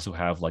it'll also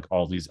have like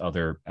all these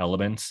other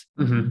elements.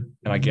 And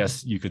I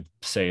guess you could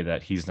say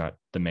that he's not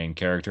the main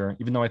character,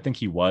 even though I think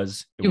he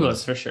was. He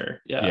was for sure.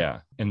 Yeah. Yeah.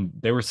 And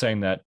they were saying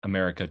that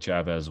America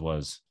Chavez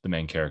was the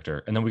main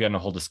character. And then we got in a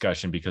whole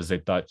discussion because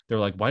they were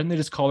like, why didn't they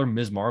just call her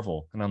Ms.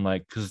 Marvel? And I'm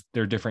like, because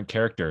they're different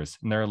characters.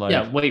 And they're like,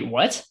 yeah, wait,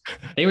 what?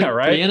 They were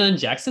right? Brianna and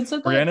Jackson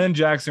said that? Brianna and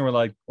Jackson were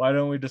like, why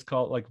don't we just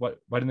call why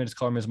didn't they just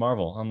call her Ms.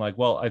 Marvel? I'm like,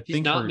 well, She's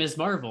think not Ms.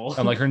 Marvel.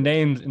 I'm like, her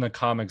name's in the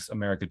comics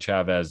America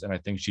Chavez, and I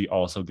think she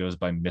also goes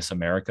by Miss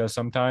America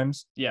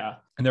sometimes. Yeah.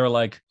 And they were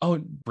like, oh,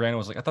 Brandon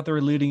was like, I thought they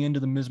were leading into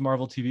the Ms.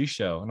 Marvel TV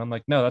show. And I'm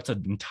like, no, that's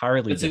an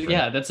entirely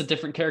different. That's a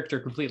different character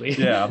completely.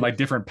 Yeah, like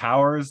different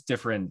powers,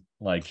 different,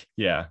 like,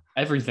 yeah.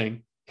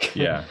 Everything.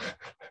 Yeah.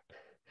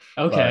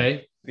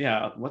 Okay. But,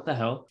 yeah, what the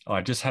hell? Oh,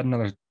 I just had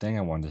another thing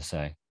I wanted to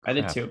say. I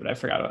did Crap. too, but I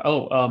forgot.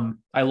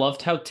 I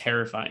loved how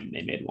terrifying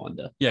they made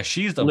Wanda. Yeah,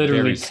 she's a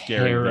Literally very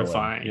scary villain.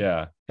 terrifying.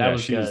 Yeah. That Yeah,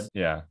 was she was. good.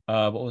 Yeah.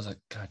 What was it?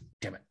 God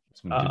damn it.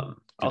 Some I'll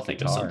good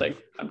think of guitar. something.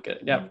 I'm good.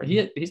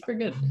 Yeah, he's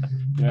pretty good.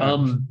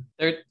 Yeah.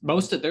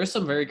 There's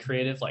some very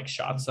creative like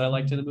shots that I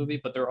liked in the movie,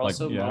 but there are Like,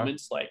 also yeah.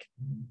 moments like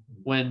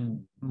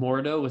when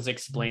Mordo was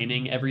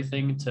explaining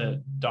everything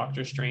to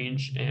Doctor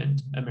Strange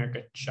and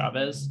America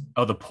Chavez.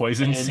 Oh, the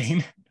poison And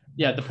scene.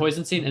 yeah, the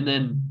poison scene, and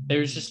then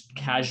there's just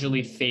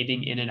casually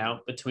fading in and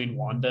out between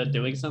Wanda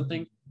doing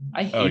something.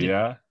 I Oh, hated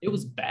yeah. that. It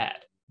was bad.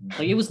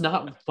 Like it was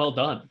not well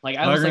done. Like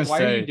I I thought you was were like, gonna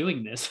why are you say.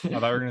 doing this? I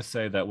thought we were gonna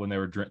say that when they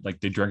were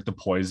they drank the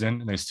poison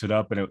and they stood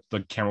up and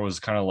the camera was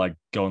kind of like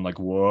going like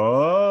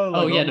whoa,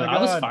 Oh like yeah, oh no, my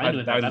I was god. fine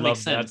with I that. That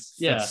makes love sense.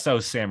 that's Yeah. so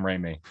Sam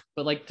Raimi.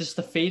 But like just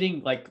the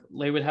fading, like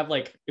they would have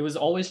like it was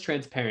always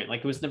transparent.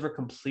 Like it was never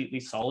completely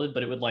solid,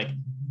 but it would like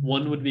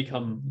one would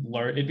become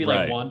blurred. It'd be like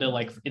Right. Wanda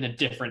like in a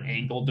different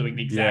angle doing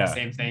the exact Yeah.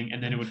 same thing,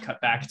 and then it would cut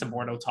back to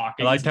Mordo I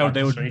talking liked to how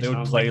Doctor Strange, they and I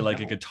would was play like, like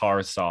a no,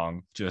 guitar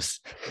song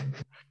just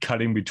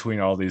cutting between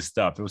all these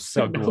stuff. It was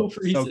so for cool. no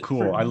So reason, cool.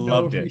 for I no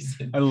loved it.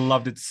 reason. I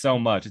loved it so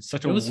much. It's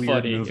such It a was weird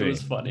funny. It movie.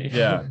 was funny.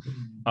 Yeah.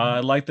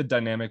 I like the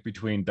dynamic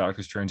between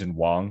Doctor Strange and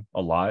Wong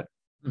a lot.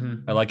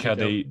 I like how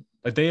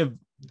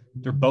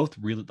they're both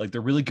really like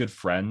they're really good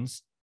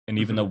friends. And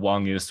even though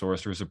Wong is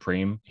Sorcerer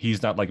Supreme,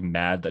 he's not like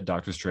mad that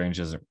Doctor Strange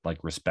doesn't like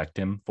respect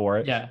him for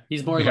it. Yeah,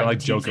 he's more They kind like of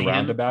like joke teasing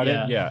around him. about it.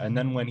 Yeah. Yeah. And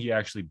then when he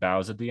actually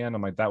bows at the end,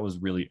 I'm like, that was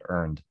really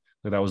earned.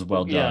 Like, that was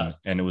well Yeah. done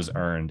and it was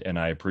earned, and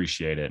I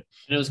appreciate it.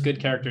 And it was good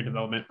character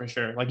development for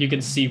sure. Like you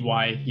can see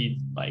why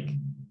he like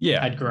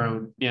Yeah. had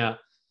grown. Yeah.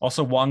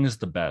 Also, Wong is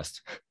the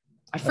best.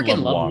 I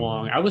freaking love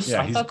Wong. I He's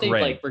thought they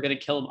great. like were gonna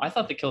kill him. I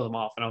thought they killed him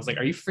off, and I was like,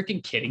 "Are you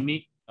freaking kidding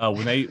me?"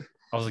 When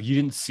I was like, you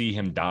didn't see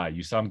him die.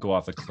 You saw him go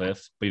off the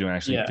cliff, but you don't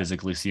actually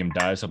physically see him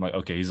die. So I'm like,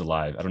 okay, he's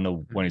alive. I don't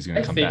know when he's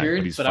gonna come back,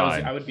 but he's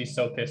fine. I would be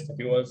so pissed if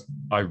he was.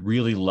 I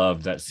really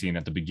loved that scene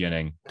at the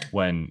beginning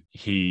when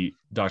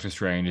Doctor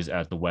Strange is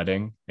at the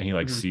wedding and he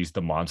like sees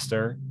the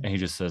monster and he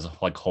just says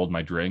like, hold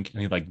my drink,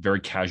 and he like very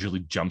casually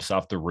jumps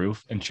off the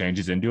roof and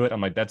changes into it.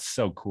 I'm like, that's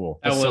so cool.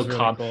 That's that was so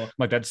really cool.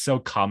 Like that's so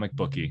comic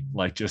booky.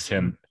 Like just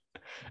him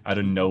out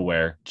of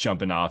nowhere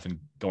jumping off and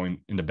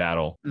going into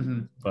battle.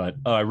 But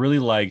I really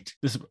liked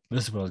this.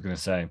 This is what I was gonna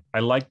say. I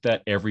liked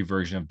that every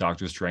version of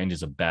Doctor Strange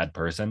is a bad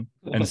person,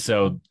 and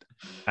so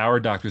our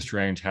Doctor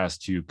Strange has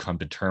to come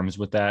to terms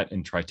with that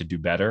and try to do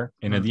better.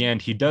 And in the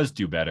end, he does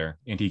do better,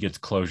 and he gets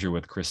closure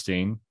with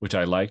Christine, which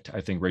I liked.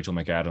 I think Rachel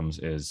McAdams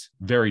is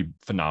very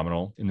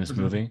phenomenal in this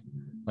movie.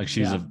 Like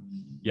she's I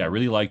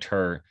really liked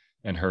her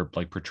and her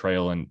like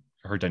portrayal and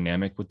her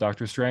dynamic with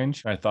Doctor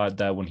Strange. I thought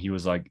that when he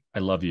was like, I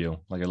love you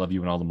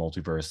in all the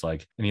multiverse,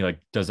 like, and he like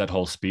does that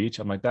whole speech,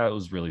 I'm like, that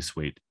was really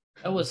sweet.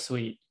 That was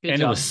sweet. Good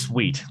job. It was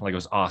sweet. Like it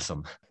was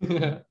awesome.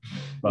 It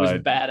was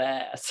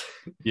badass.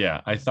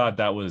 Yeah, I thought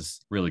that was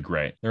really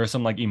great. There were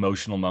some like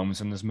emotional moments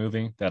in this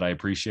movie that I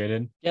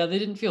appreciated. Yeah, they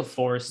didn't feel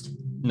forced.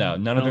 No,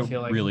 none of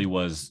it really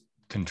was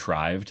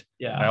contrived.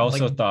 Yeah. I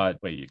also thought,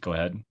 wait, go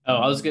ahead. Oh,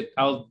 I was good.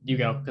 You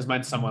go, because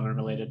mine's somewhat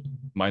unrelated.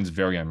 Mine's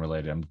very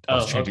unrelated. I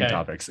was changing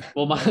topics.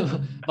 Well,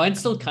 mine's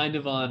still kind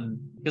of on,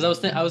 because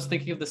I was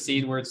thinking of the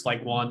scene where it's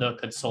like Wanda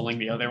consoling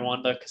the other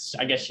Wanda, because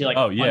I guess she like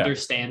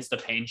understands the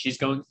pain she's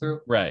going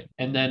through. Right.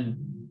 And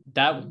then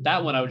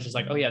that one I was just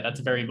like, oh yeah, that's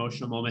a very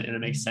emotional moment and it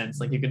makes sense.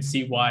 Like you can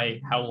see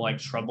how like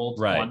troubled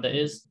Wanda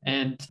is.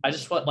 And I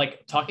just want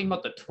like talking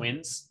about the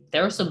twins,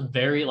 there are some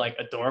very like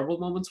adorable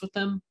moments with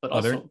them, but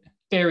also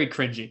very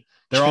cringy.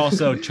 They're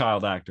also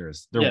child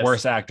actors. They're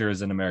worse actors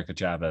than America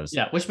Chavez.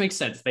 Yeah, which makes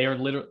sense. They're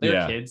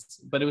kids.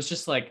 But it was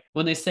just like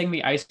when they sang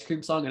the ice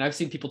cream song, and I've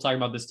seen people talking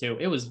about this too.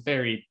 It was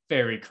very,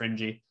 very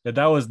cringy. Yeah,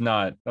 that was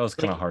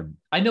kind of hard.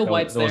 I know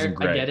why it's there.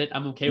 I get it.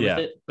 I'm okay with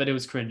it, but it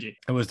was cringy.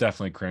 It was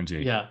definitely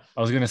cringy. Yeah.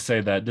 I was going to say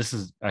that this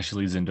is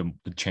actually leads into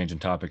the change in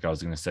topic. I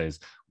was going to say is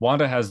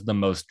Wanda has the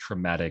most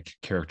traumatic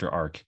character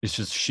arc. It's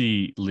just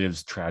she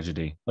lives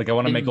tragedy. Like I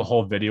want to make a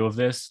whole video of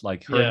this,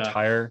 like her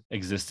entire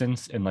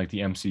existence in like the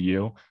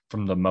MCU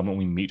from the moment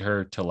we meet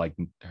her to like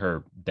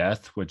her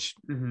death, which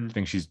I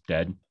think she's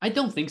dead. I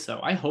don't think so.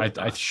 I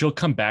hope she'll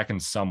come back in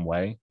some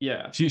way.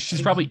 Yeah.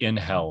 She's probably in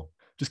hell,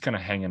 just kind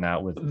of hanging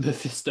out with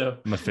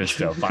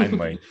Mephisto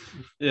finally.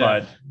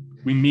 But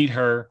we meet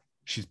her.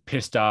 She's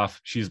pissed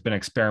off. She's been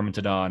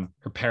experimented on.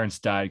 Her parents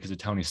died because of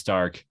Tony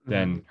Stark.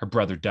 Then her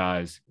brother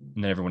dies,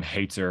 and then everyone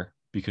hates her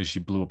because she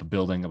blew up a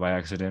building by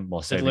accident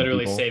while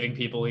saving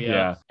people.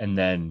 Yeah. And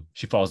then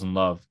she falls in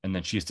love, and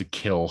then she has to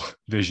kill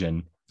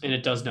Vision. And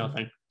it does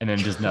nothing. And then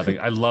just nothing.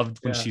 I loved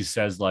when she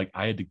says, like,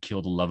 I had to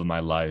kill the love of my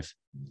life,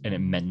 and it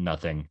meant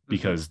nothing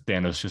because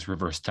Thanos just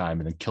reversed time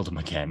and then killed him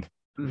again.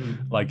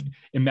 Like,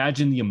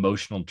 imagine the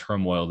emotional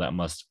turmoil that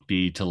must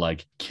be to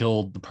like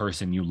kill the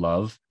person you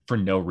love for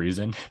no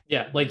reason.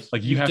 Yeah, like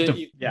you have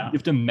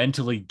to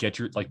mentally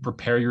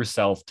prepare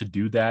yourself to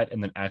do that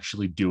and then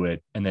actually do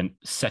it, and then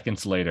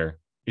seconds later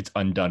it's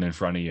undone in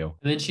front of you.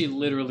 And then she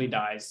literally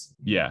dies.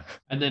 Yeah.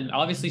 And then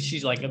obviously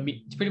she's like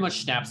pretty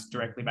much snaps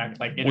directly back.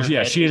 Like in Well, her yeah,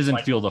 head, she it's doesn't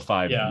like, feel the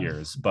 5 yeah,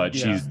 years, but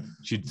yeah,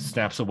 she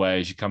snaps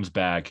away. She comes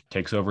back,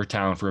 takes over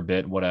town for a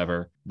bit,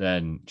 whatever.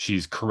 Then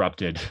she's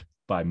corrupted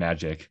by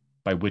magic,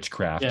 by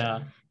witchcraft. yeah.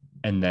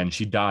 And then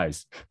she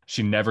dies.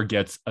 She never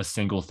gets a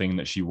single thing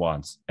that she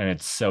wants. And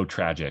it's so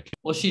tragic.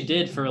 Well, she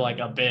did for like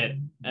a bit,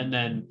 and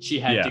then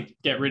she had Yeah. to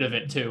get rid of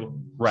it too.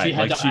 Right. She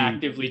had Like to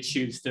actively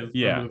choose to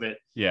remove it.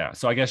 Yeah.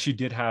 So I guess she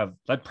did have,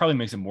 that probably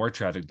makes it more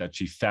tragic that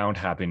she found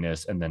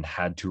happiness and then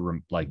had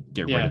to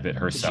get rid of it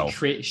herself.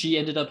 She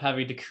ended up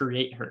having to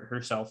create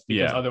herself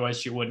because otherwise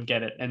she wouldn't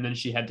get it. And then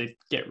she had to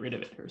get rid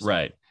of it herself.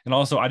 Right. And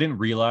also, I didn't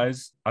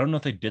realize, I don't know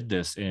if they did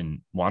this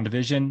in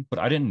WandaVision, but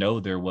I didn't know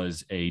there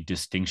was a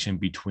distinction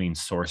between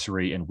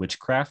sorcery and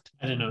witchcraft.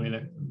 I didn't know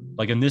either.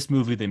 Like in this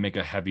movie, they make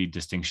a heavy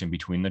distinction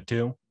between the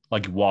two.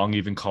 Like Wong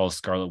even calls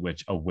Scarlet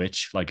Witch a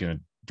witch, like in a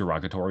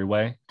derogatory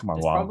way. Come on,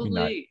 It's Wong.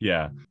 probably,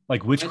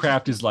 like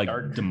witchcraft is like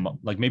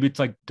like maybe it's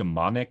like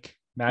demonic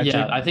magic.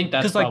 Yeah, I think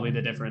that's probably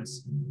the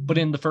difference. But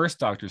in the first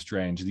Doctor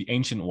Strange, the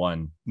ancient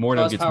one,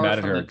 Mordo gets mad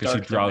at her because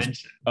she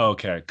draws. Oh,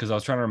 okay, because I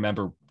was trying to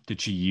remember. Did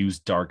she use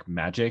dark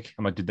magic?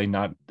 I'm like, did they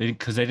not? They didn't,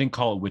 because they didn't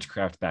call it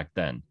witchcraft back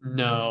then.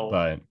 No,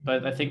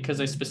 but I think because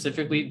they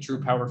specifically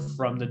drew power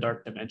from the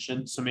dark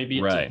dimension, so maybe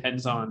it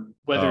depends on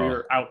whether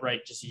you're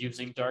outright just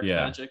using dark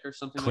magic or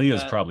something.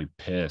 Cleo's like probably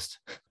pissed.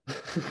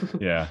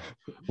 Yeah.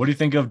 What do you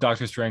think of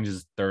Doctor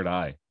Strange's third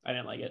eye? I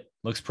didn't like it.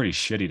 Looks pretty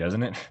shitty,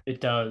 doesn't it? It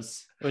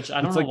does. Which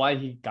I don't know why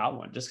he got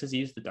one. Just because he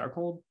used the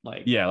Darkhold?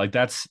 Like, yeah, like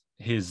that's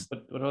his.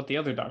 What about the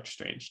other Doctor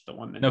Strange? The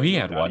one that he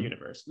had one.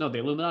 Universe. No, the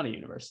Illuminati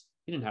universe.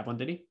 He didn't have one,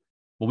 did he?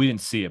 Well, we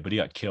didn't see it, but he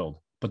got killed.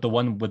 But the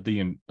one with the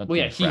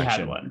he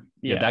had one.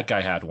 Yeah, that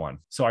guy had one.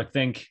 So I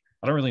think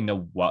I don't really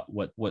know what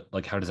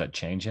like how does that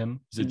change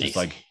him? Is it just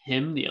like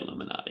him the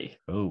Illuminati?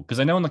 Oh, because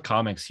I know in the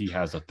comics he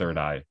has a third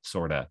eye,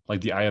 sorta. Like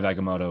the Eye of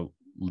Agamotto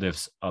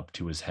lifts up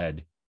to his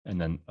head, and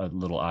then a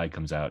little eye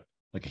comes out,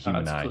 like a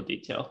human eye. That's a cool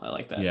detail. I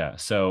like that. Yeah.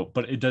 So,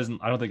 but it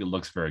doesn't. I don't think it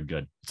looks very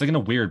good. It's like in a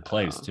weird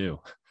place too.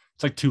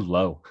 It's like too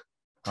low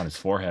on his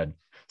forehead.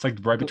 It's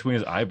like right between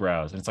his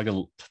eyebrows, and it's like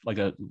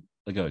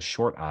a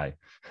short eye.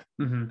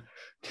 Mm-hmm.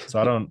 So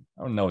I don't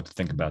know what to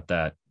think about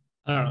that.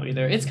 I don't know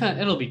either. It's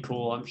it'll be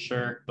cool, I'm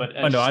sure. But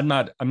I know I'm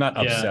not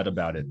upset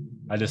about it.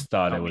 I just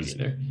thought it was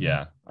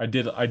I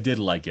did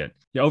like it.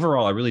 Yeah,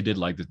 overall I really did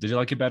like this. Did you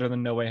like it better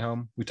than No Way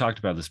Home? We talked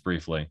about this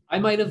briefly. I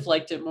might have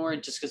liked it more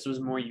just because it was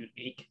more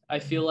unique, I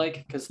feel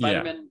like, because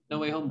Spider-Man No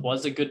Way Home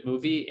was a good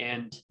movie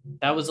and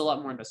that was a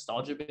lot more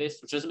nostalgia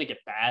based, which doesn't make it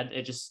bad.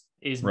 It just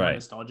is more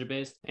nostalgia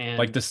based. And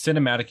like the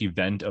cinematic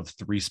event of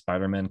 3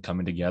 Spider-Men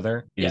coming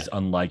together is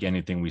unlike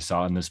anything we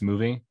saw in this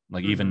movie.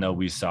 Like even though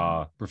we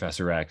saw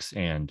Professor X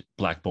and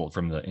Black Bolt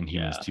from the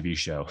Inhumans TV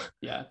show.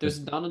 Yeah, there's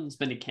not as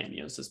many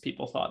cameos as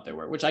people thought there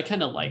were, which I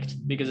kind of liked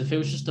because if it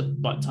was just a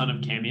butt ton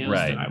of cameos,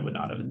 then I would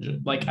not have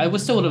enjoyed. Like I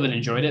would have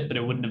enjoyed it, but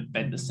it wouldn't have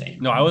been the same.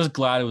 No, I was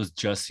glad it was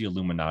just the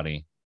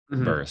Illuminati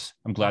verse.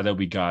 I'm glad that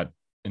we got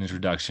an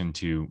introduction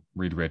to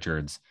Reed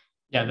Richards.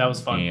 Yeah, that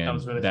was fun. And that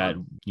was really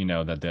fun. You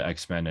know, that the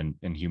X-Men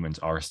and humans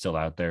are still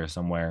out there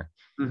somewhere.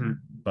 Mm-hmm.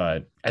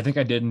 But I think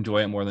I did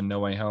enjoy it more than No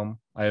Way Home.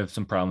 I have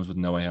some problems with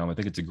No Way Home. I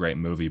think it's a great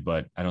movie,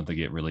 but I don't think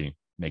it really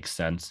makes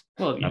sense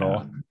at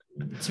all.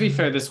 To be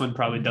fair, this one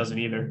probably doesn't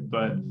either,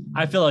 but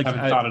I feel like I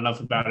haven't thought enough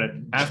about it.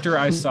 After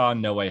I saw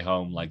No Way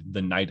Home, like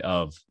the night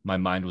of, my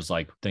mind was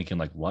like thinking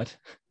like, what?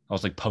 I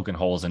was like poking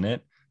holes in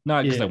it.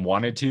 Not because I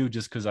wanted to,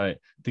 just because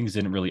things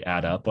didn't really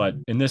add up. But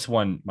in this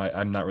one,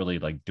 I'm not really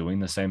like doing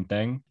the same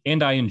thing.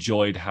 And I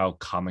enjoyed how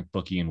comic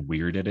booky and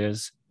weird it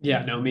is.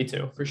 Yeah, no, me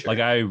too, for sure. Like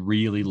I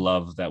really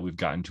love that we've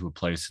gotten to a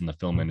place in the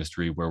film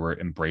industry where we're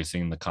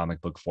embracing the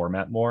comic book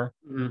format more.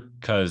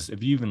 Because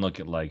if you even look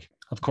at like,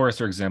 of course,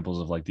 there are examples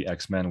of like the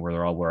X-Men where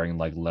they're all wearing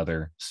like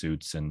leather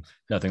suits and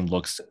nothing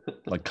looks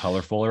like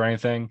colorful or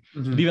anything.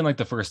 But even like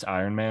the first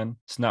Iron Man,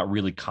 it's not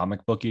really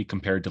comic booky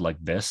compared to like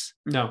this.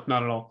 No,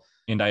 not at all.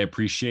 And I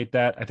appreciate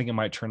that. I think it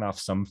might turn off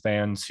some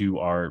fans who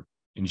are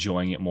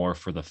enjoying it more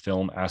for the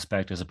film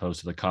aspect as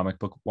opposed to the comic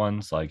book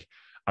ones. Like,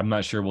 I'm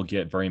not sure we'll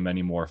get very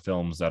many more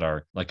films that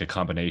are like a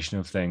combination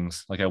of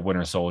things. Like a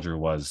Winter Soldier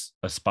was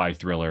a spy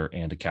thriller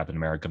and a Captain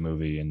America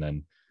movie. And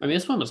then, I mean,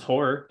 this one was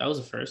horror. That was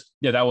the first.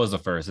 Yeah, that was the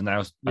first. And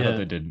I thought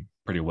they did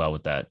pretty well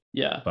with that.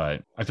 Yeah.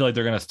 But I feel like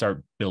they're going to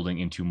start building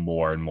into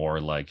more and more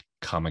like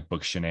comic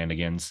book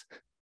shenanigans.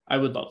 I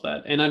would love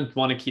that. And I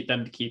want to keep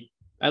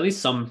at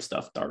least some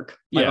stuff dark.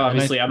 Like,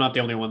 obviously, I'm not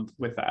the only one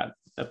with that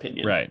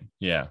opinion. Right.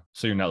 Yeah.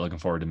 So you're not looking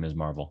forward to Ms.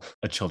 Marvel,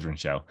 a children's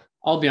show.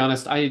 I'll be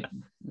honest.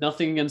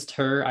 Nothing against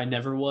her. I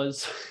never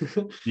was.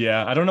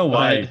 Yeah. I don't know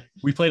why.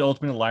 We played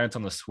Ultimate Alliance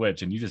on the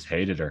Switch and you just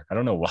hated her. I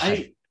don't know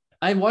why.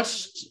 I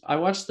watched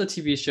the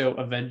TV show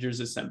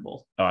Avengers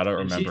Assemble. Oh, I don't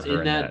remember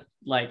her in that.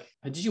 Like,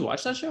 did you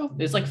watch that show?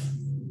 It's like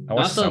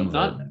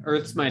not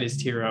Earth's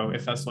Mightiest Hero,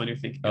 if that's the one you're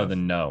thinking of. Oh,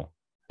 then no.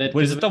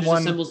 Is it the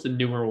one? Assemble's the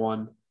newer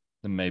one.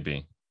 Then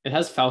maybe. It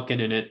has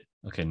Falcon in it.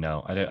 Okay,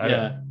 no,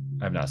 I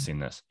I've not seen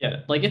this.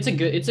 Yeah, like it's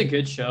a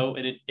good show,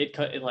 and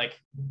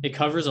it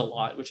covers a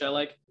lot, which I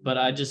like.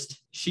 But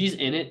she's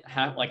in it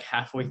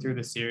halfway through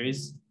the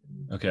series,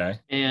 Okay.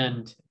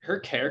 and her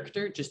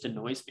character just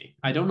annoys me.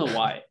 I don't know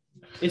why.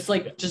 It's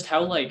like just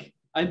how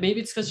maybe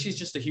it's because she's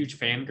just a huge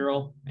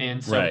fangirl,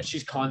 and so Right.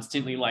 she's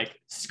constantly like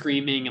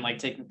screaming and like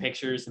taking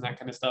pictures and that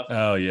kind of stuff.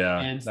 Oh yeah.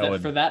 And That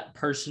would for that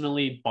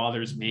personally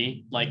bothers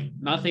me. Like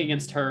nothing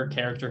against her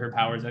character, her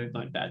powers, anything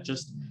like that.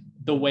 Just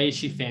the way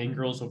she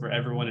fangirls over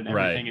everyone and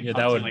right. everything, and Yeah, that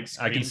comes would and like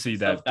I can screams see and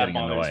that stuff, getting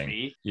bothers annoying.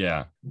 me.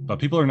 Yeah. But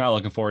people are not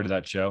looking forward to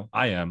that show.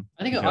 I am.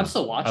 I think I'm because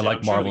still watching. I like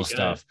I'm sure it'll Marvel be good.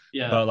 stuff.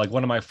 Yeah. But like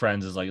one of my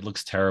friends is like, it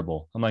looks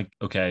terrible. I'm like,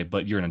 okay,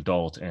 but you're an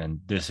adult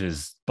and this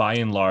is by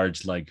and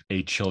large like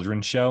a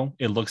children's show.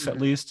 It looks at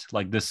least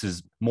like this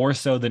is more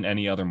so than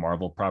any other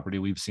Marvel property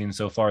we've seen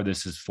so far.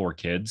 This is for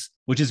kids,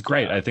 which is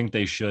great. Yeah. I think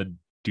they should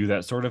do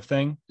that sort of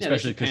thing, Yeah, they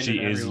especially should because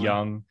pander she to is everyone.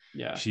 young.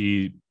 Yeah.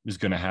 She is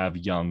going to have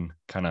young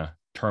kind of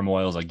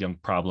turmoils, like young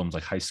problems,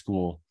 like high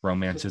school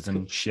romances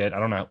and shit. I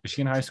don't know. Is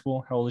she in high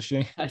school? How old is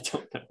she? I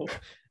don't know.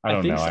 I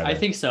don't know. I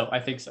think so. I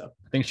think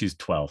she's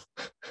 12.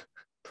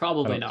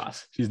 Probably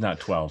not. She's not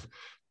 12.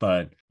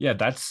 But yeah,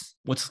 that's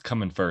what's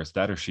coming first.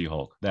 That or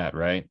She-Hulk. That,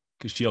 right?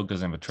 Because She-Hulk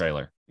doesn't have a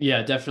trailer.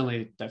 Yeah,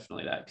 definitely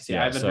that. Because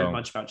I haven't heard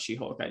much about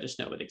She-Hulk. I just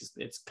know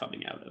it's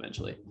coming out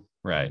eventually.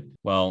 Right.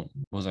 Well,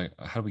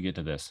 how do we get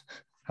to this?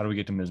 How do we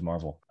get to Ms.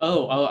 Marvel?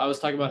 Oh, I was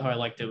talking about how I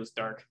liked it was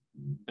dark.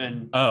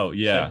 And oh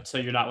yeah. So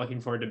you're not looking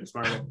forward to Ms.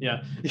 Marvel.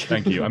 Yeah.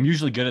 Thank you. I'm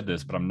usually good at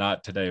this, but I'm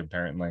not today,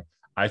 apparently.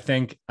 I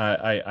think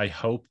I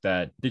hope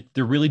that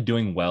they're really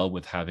doing well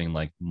with having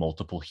like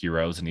multiple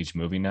heroes in each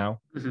movie now,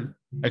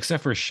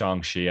 except for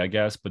Shang-Chi, I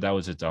guess, but that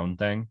was its own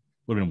thing.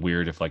 Would have been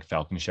weird if like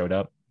Falcon showed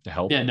up to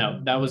help. Yeah, no,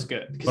 that was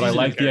good. But I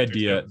like the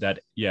idea that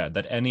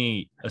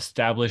any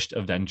established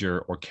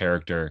Avenger or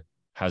character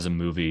has a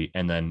movie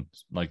and then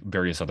like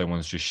various other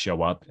ones just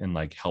show up and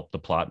like help the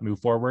plot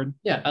move forward.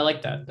 Yeah, I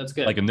like that. That's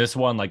good. Like in this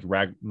one, like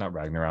not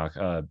Ragnarok,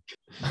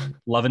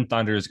 Love and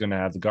Thunder is going to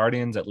have the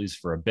Guardians at least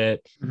for a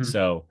bit.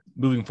 So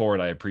moving forward,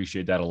 I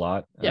appreciate that a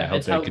lot. Yeah, I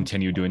hope they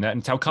continue doing that. And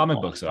it's how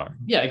comic books are.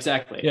 Yeah,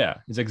 exactly. Yeah,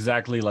 it's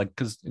exactly like,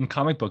 because in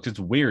comic books, it's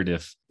weird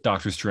if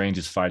Doctor Strange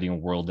is fighting a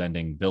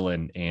world-ending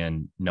villain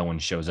and no one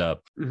shows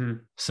up.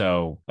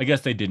 So I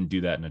guess they didn't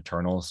do that in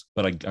Eternals,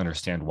 but I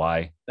understand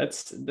why.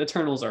 The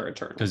Eternals are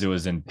Eternals. Because it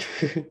was in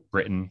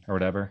Britain or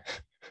whatever.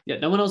 Yeah,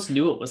 no one else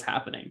knew what was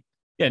happening.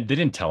 Yeah, they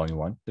didn't tell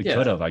anyone. They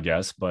could have, I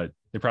guess, but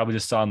they probably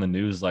just saw in the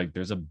news like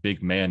there's a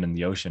big man in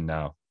the ocean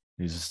now.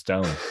 He's a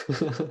stone.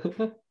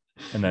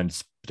 And then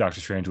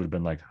Doctor Strange would have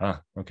been like, huh,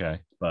 okay.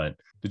 But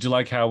did you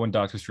like how when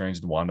Doctor Strange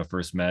and Wanda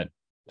first met,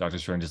 Doctor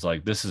Strange is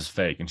like, this is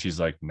fake. And she's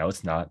like, no,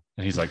 it's not.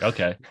 And he's like,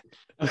 okay.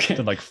 Okay.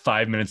 Then like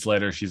 5 minutes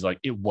later, she's like,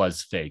 it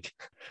was fake.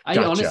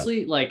 Gotcha. I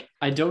honestly,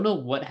 I don't know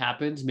what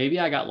happened. Maybe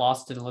I got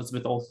lost in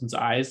Elizabeth Olsen's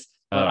eyes,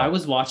 but I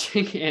was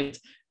watching and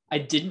I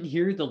didn't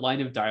hear the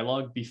line of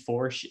dialogue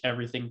before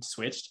everything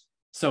switched.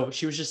 So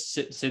she was just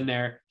sitting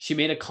there. She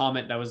made a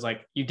comment that was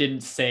like, you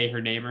didn't say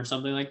her name or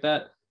something like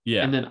that.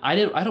 Yeah. And then I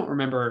don't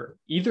remember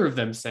either of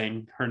them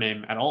saying her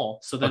name at all.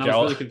 So then I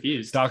was really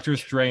confused. Doctor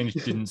Strange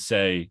didn't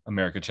say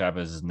America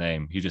Chavez's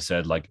name. He just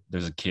said like,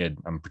 there's a kid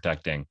I'm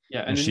protecting.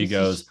 Yeah. And she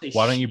goes,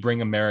 why don't you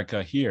bring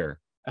America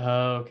here?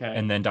 Oh, okay.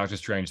 And then Doctor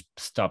Strange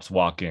stops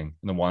walking.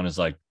 And the Wanda's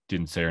like,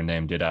 didn't say her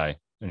name, did I?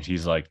 And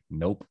she's like,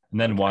 nope.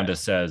 And then Wanda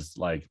says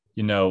like,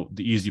 the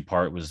easy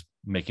part was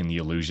making the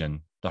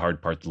illusion. The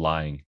hard part, the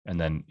lying. And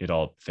then it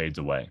all fades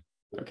away.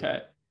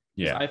 Okay.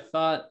 Yeah.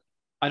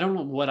 I don't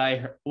know what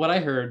I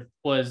heard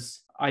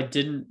was I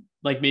didn't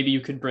like, maybe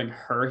you could bring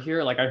her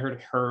here. Like I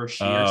heard her or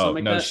she or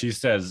something like that. No, she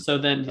says. So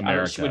then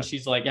when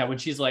she's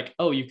like,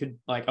 oh, you could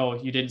like,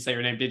 oh, you didn't say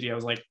her name, did you? I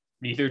was like,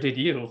 neither did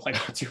you. Like,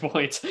 what's your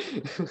point?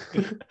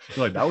 You're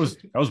like, that was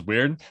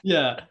weird.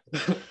 Yeah.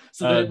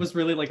 So then it was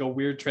really like a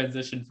weird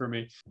transition for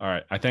me. All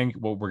right. I think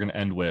what we're going to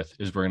end with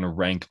is we're going to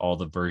rank all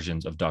the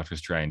versions of Doctor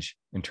Strange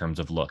in terms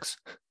of looks.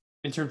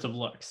 In terms of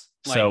looks.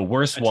 Like, so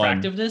worst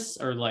attractiveness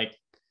or like.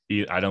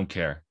 I don't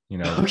care.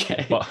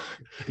 Okay.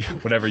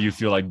 Whatever you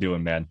feel like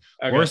doing, man.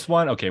 Okay. Worst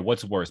one. Okay.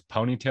 What's worse?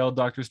 Ponytail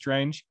Doctor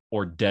Strange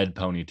or dead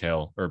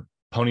ponytail, or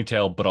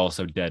ponytail, but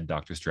also dead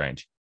Doctor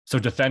Strange? So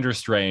Defender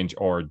Strange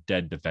or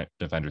dead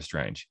Defender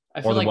Strange,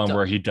 or the one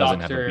where he doesn't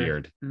have a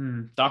beard.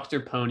 Dr.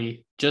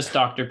 Pony, just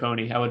Dr.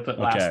 Pony. I would put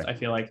last. I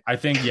feel like. I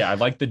think I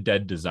like the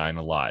dead design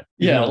a lot.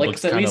 Yeah, it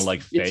looks kind of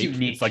like fake.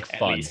 It's like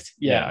fun.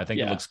 Yeah, I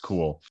think it looks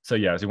cool. So so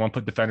you want to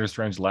put Defender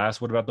Strange last?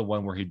 What about the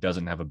one where he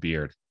doesn't have a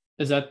beard?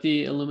 Is that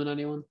the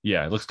Illuminati one?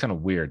 Yeah, it looks kind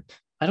of weird.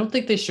 I don't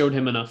think they showed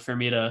him enough for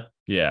me to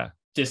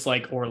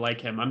dislike or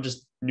like him. I'm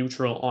just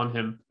neutral on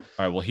him.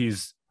 All right, well,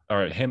 all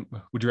right, him.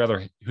 Would you rather,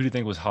 who do you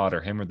think was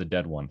hotter, him or the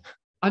dead one?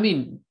 I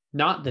mean,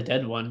 not the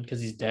dead one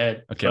because he's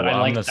dead. Okay, well,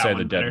 I'm going to say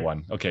the dead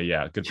one. Okay,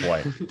 yeah, good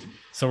point.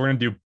 So we're going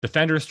to do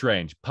Defender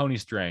Strange, Pony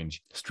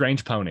Strange,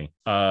 Strange Pony.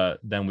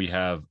 Then we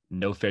have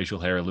no facial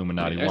hair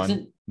Illuminati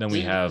one. Then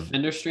we have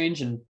Defender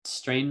Strange and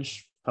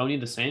Strange Pony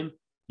the same?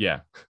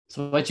 Yeah.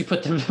 So why'd you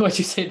put them? Why'd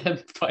you say them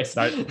twice?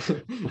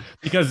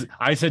 Because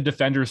I said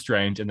Defender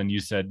Strange, and then you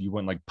said you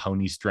went like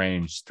Pony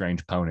Strange,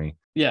 Strange Pony.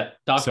 Yeah,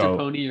 Doctor So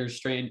Pony or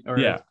Strange or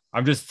yeah,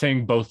 I'm just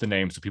saying both the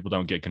names so people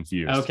don't get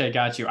confused. okay,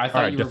 got you. I All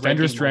thought right, you were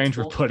Defender ranking Strange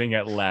we're multiple. putting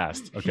at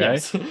last. Okay.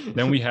 Yes.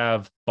 Then we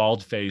have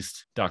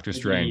bald-faced Doctor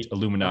Strange,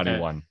 Illuminati Okay.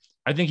 one.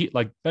 I think he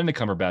like Benedict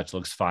Cumberbatch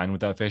looks fine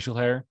without facial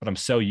hair, but I'm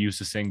so used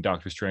to seeing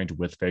Doctor Strange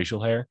with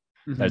facial hair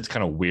that it's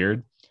kind of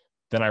weird.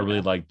 Then I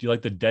really like. Do you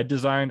like the dead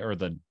design or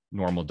the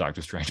normal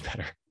Doctor Strange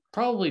better?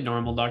 Probably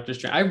normal Doctor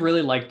Strange. I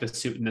really like the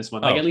suit in this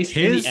one. Like at least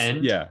in the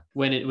end, yeah,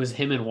 when it was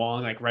him and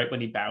Wong, like right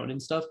when he bowed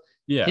and stuff.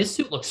 yeah. His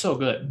suit looks so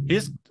good.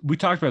 We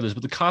talked about this,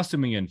 but the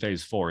costuming in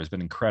Phase 4 has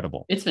been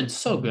incredible. It's been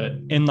so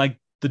good. And like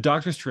the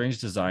Doctor Strange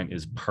design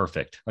is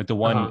perfect. Like the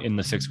one in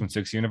the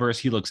 616 universe,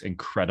 he looks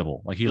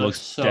incredible. Like he looks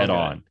so dead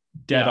on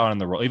in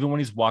the role. Even when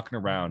he's walking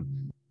around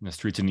in the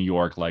streets of New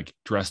York, like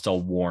dressed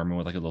all warm and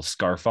with like a little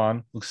scarf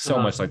on, looks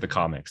so much like the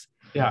comics.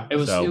 Yeah, it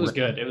was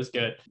good. It was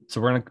good.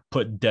 So we're gonna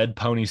put Dead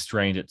Pony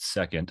Strange at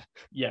second.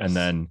 Yes. And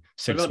then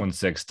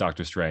 616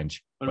 Doctor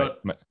Strange. What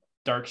about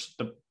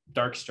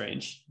Dark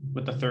Strange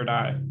with the third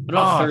eye? What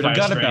about Third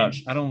Eye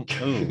Strange?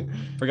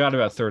 Forgot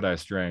about Third Eye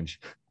Strange.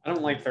 I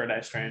don't like Third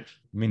Eye Strange.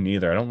 Me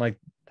neither. I don't like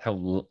how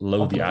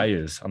low the eye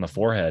is on the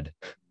forehead.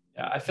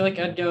 Yeah, I feel like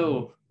I'd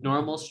go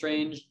normal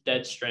Strange,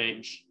 Dead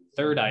Strange,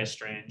 Third Eye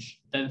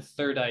Strange, then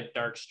Third Eye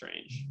Dark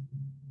Strange,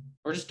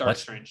 or just Dark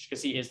Strange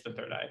because he is the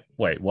third eye.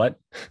 Wait, what?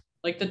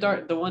 Like the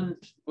one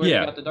where you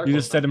got the dark. You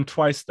just said him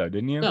twice though,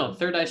 didn't you? No,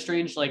 Third Eye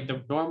Strange, like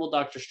the normal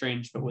Doctor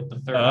Strange, but with the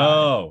third eye.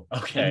 Oh,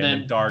 okay. And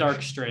then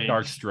Dark Strange.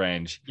 Dark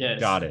Strange.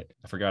 Yes. Got it.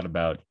 I forgot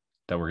about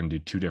that. We're gonna do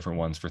two different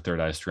ones for Third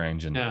Eye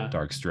Strange and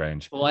Dark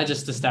Strange. Well, I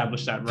just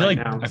established that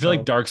now. I feel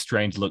like Dark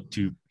Strange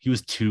he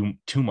was too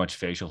much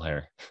facial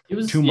hair. He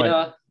was too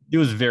much. He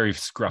was very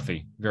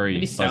scruffy, very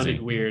he fuzzy.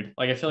 sounded weird.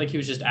 Like I feel like he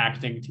was just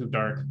acting too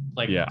dark.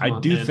 Like yeah, I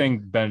do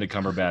think Benedict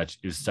Cumberbatch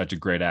is such a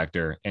great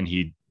actor, and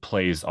he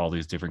plays all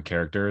these different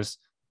characters.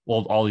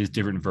 Well, all these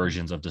different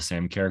versions of the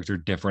same character,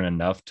 different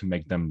enough to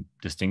make them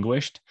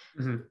distinguished.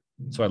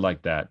 So I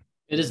like that.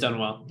 It is done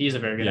well. He is a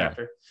very good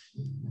actor.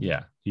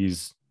 Yeah,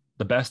 he's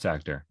the best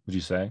actor. Would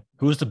you say?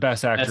 Who is the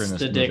best actor in this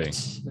movie?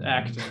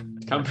 Actor.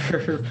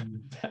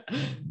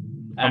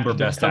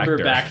 Best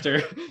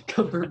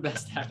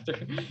actor.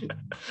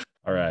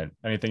 All right.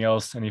 Anything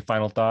else? Any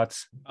final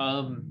thoughts?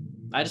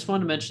 I just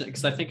wanted to mention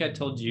because I think I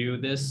told you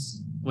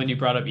this when you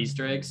brought up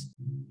Easter eggs.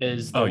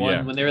 Is the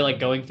one when they were like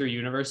going through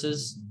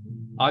universes.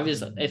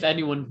 Obviously, if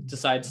anyone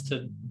decides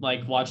to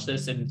like watch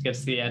this and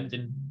gets to the end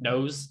and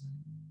knows,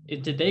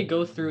 did they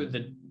go through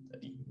the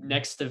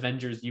next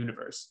Avengers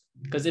universe?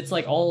 Because it's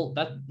like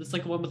it's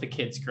like the one with the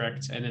kids,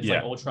 correct? And it's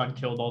like Ultron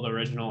killed all the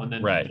original, and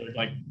then they're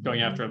like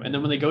going after him. And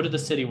then when they go to the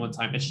city one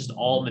time, it's just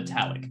all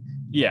metallic.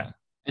 Yeah.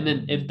 And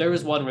then if there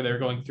was one where they were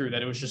going through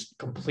that, it was just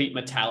complete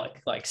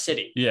metallic, like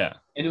city. Yeah.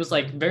 And it was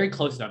like very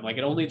close to them. Like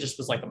it only just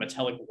was like a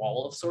metallic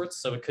wall of sorts.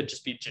 So it could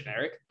just be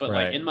generic. But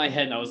like in my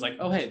head, I was like,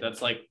 oh, hey, that's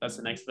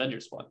the next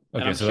Avengers one.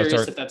 Okay, and I'm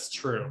curious if that's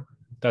true.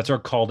 That's our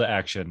call to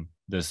action,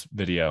 this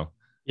video.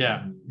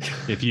 Yeah.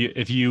 if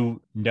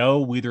you know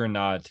whether or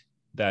not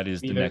that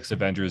is the next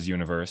Avengers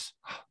universe,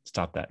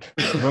 stop that.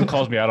 Everyone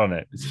calls me out on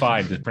it. It's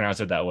fine to pronounce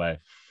it that way.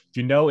 If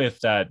you know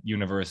if that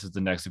universe is the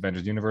next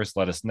Avengers universe,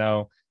 let us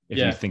know. If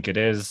you think it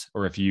is,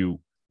 or if you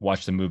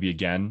watch the movie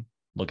again,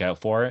 look out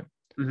for it.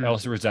 I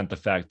also resent the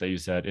fact that you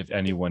said if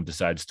anyone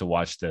decides to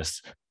watch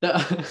this.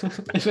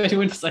 If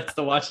anyone decides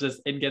to watch this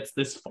and gets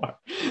this far.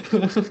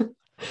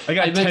 I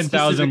got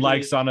 10,000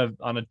 likes on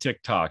a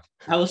TikTok.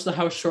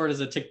 How short is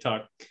a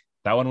TikTok?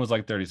 That one was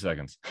like 30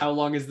 seconds. How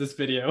long is this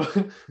video?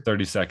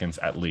 30 seconds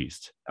at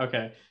least.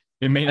 Okay.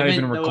 It may not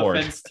even record.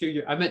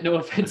 I meant no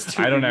offense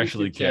to I don't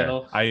actually care.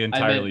 Channel. I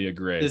entirely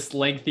agree. This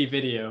lengthy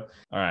video.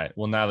 All right.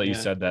 Well, now that you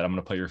said that, I'm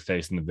going to put your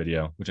face in the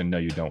video, which I know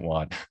you don't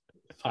want.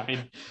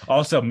 Fine.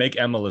 Also, make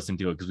Emma listen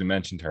to it because we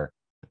mentioned her.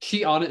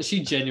 She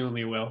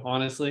genuinely will,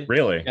 honestly.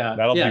 Really? Yeah.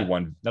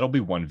 That'll be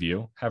one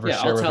view. Have her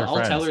share with her friends.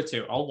 I'll tell her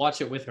to. I'll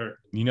watch it with her.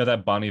 You know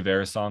that Bon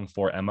Iver song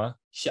For Emma?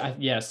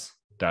 Yes.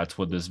 That's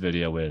what this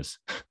video is.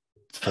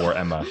 It's for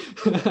Emma.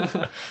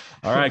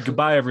 All right.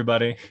 Goodbye,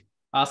 everybody.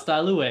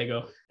 Hasta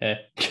luego.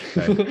 Okay.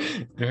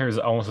 Your hair is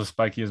almost as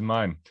spiky as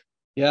mine.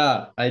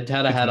 Yeah, I had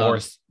a hat on.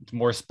 It's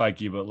more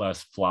spiky, but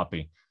less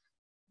floppy.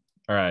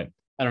 All right.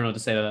 I don't know what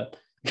to say to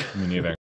that. Me neither.